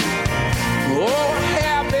away. Old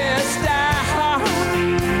habits die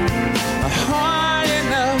hard, hard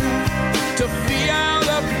enough to feel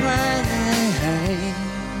the pain.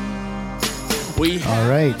 All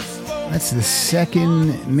right. That's the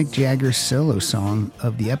second Mick Jagger solo song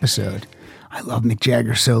of the episode. I love Mick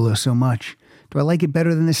Jagger solo so much. Do I like it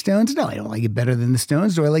better than the Stones? No, I don't like it better than the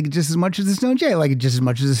Stones. Do I like it just as much as the Stones? Yeah, I like it just as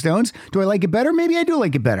much as the Stones. Do I like it better? Maybe I do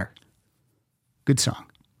like it better. Good song.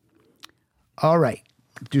 All right.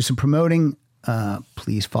 Do some promoting.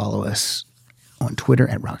 Please follow us on Twitter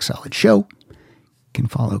at Rock Solid Show. You can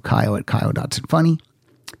follow Kyle at Kyle.funny.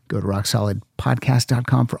 Go to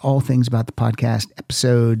rocksolidpodcast.com for all things about the podcast,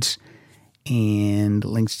 episodes, and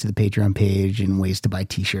links to the Patreon page and ways to buy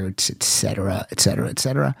t-shirts, etc., etc.,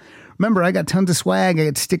 etc. Remember, I got tons of swag. I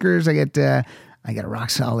got stickers. I got a Rock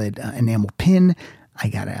Solid enamel pin. I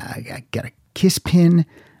got a Kiss pin.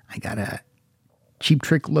 I got a Cheap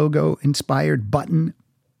Trick logo inspired button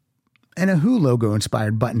and a Who logo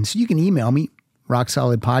inspired button. So you can email me,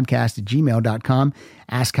 rocksolidpodcast@gmail.com.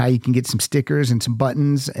 Ask how you can get some stickers and some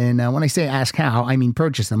buttons. And when I say ask how, I mean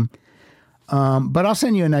purchase them. But I'll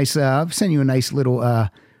send you a nice little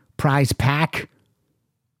prize pack.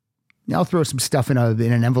 I'll throw some stuff in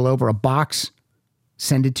an envelope or a box,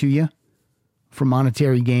 send it to you for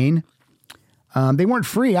monetary gain. They weren't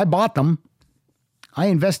free. I bought them. I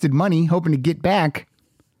invested money hoping to get back.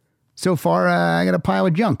 So far, I got a pile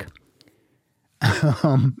of junk.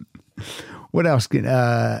 What else?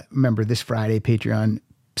 Remember, this Friday, Patreon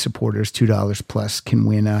supporters, $2 plus, can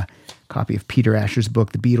win a copy of Peter Asher's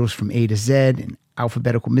book, The Beatles from A to Z, an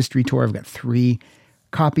alphabetical mystery tour. I've got 3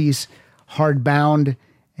 copies, hardbound,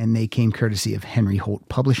 and they came courtesy of Henry Holt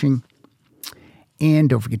Publishing. And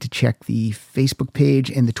don't forget to check the Facebook page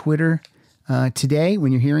and the Twitter today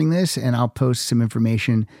when you're hearing this, and I'll post some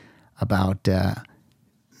information about the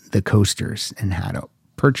coasters and how to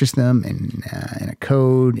purchase them and a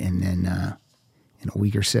code, and then in a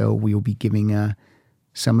week or so we will be giving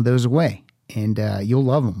some of those away, and you'll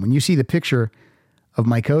love them. When you see the picture of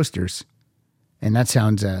my coasters, and that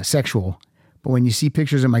sounds sexual, but when you see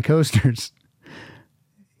pictures of my coasters,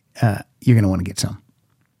 you're going to want to get some.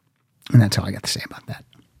 And that's all I got to say about that.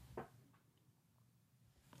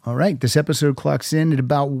 All right, this episode clocks in at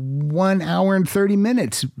about 1 hour and 30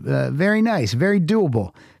 minutes. Very nice, very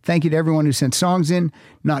doable. Thank you to everyone who sent songs in.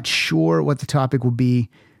 Not sure what the topic will be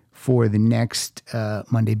for the next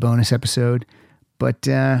Monday bonus episode, but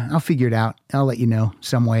I'll figure it out. I'll let you know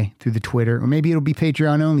some way through the Twitter, or maybe it'll be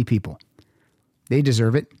Patreon-only people. They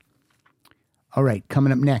deserve it. All right,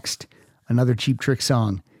 coming up next, another Cheap Trick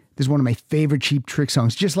song. This is one of my favorite Cheap Trick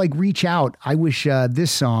songs. Just like Reach Out, I wish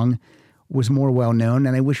this song was more well-known,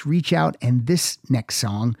 and I wish Reach Out and this next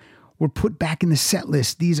song were put back in the set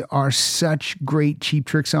list. These are such great Cheap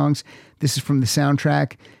Trick songs. This is from the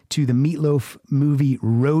soundtrack to the Meatloaf movie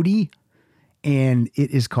Roadie, and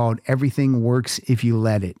it is called Everything Works If You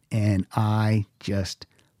Let It, and I just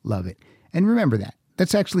love it. And remember that.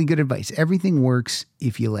 That's actually good advice. Everything works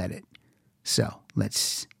if you let it. So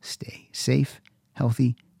let's stay safe,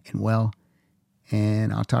 healthy, and well,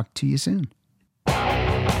 and I'll talk to you soon.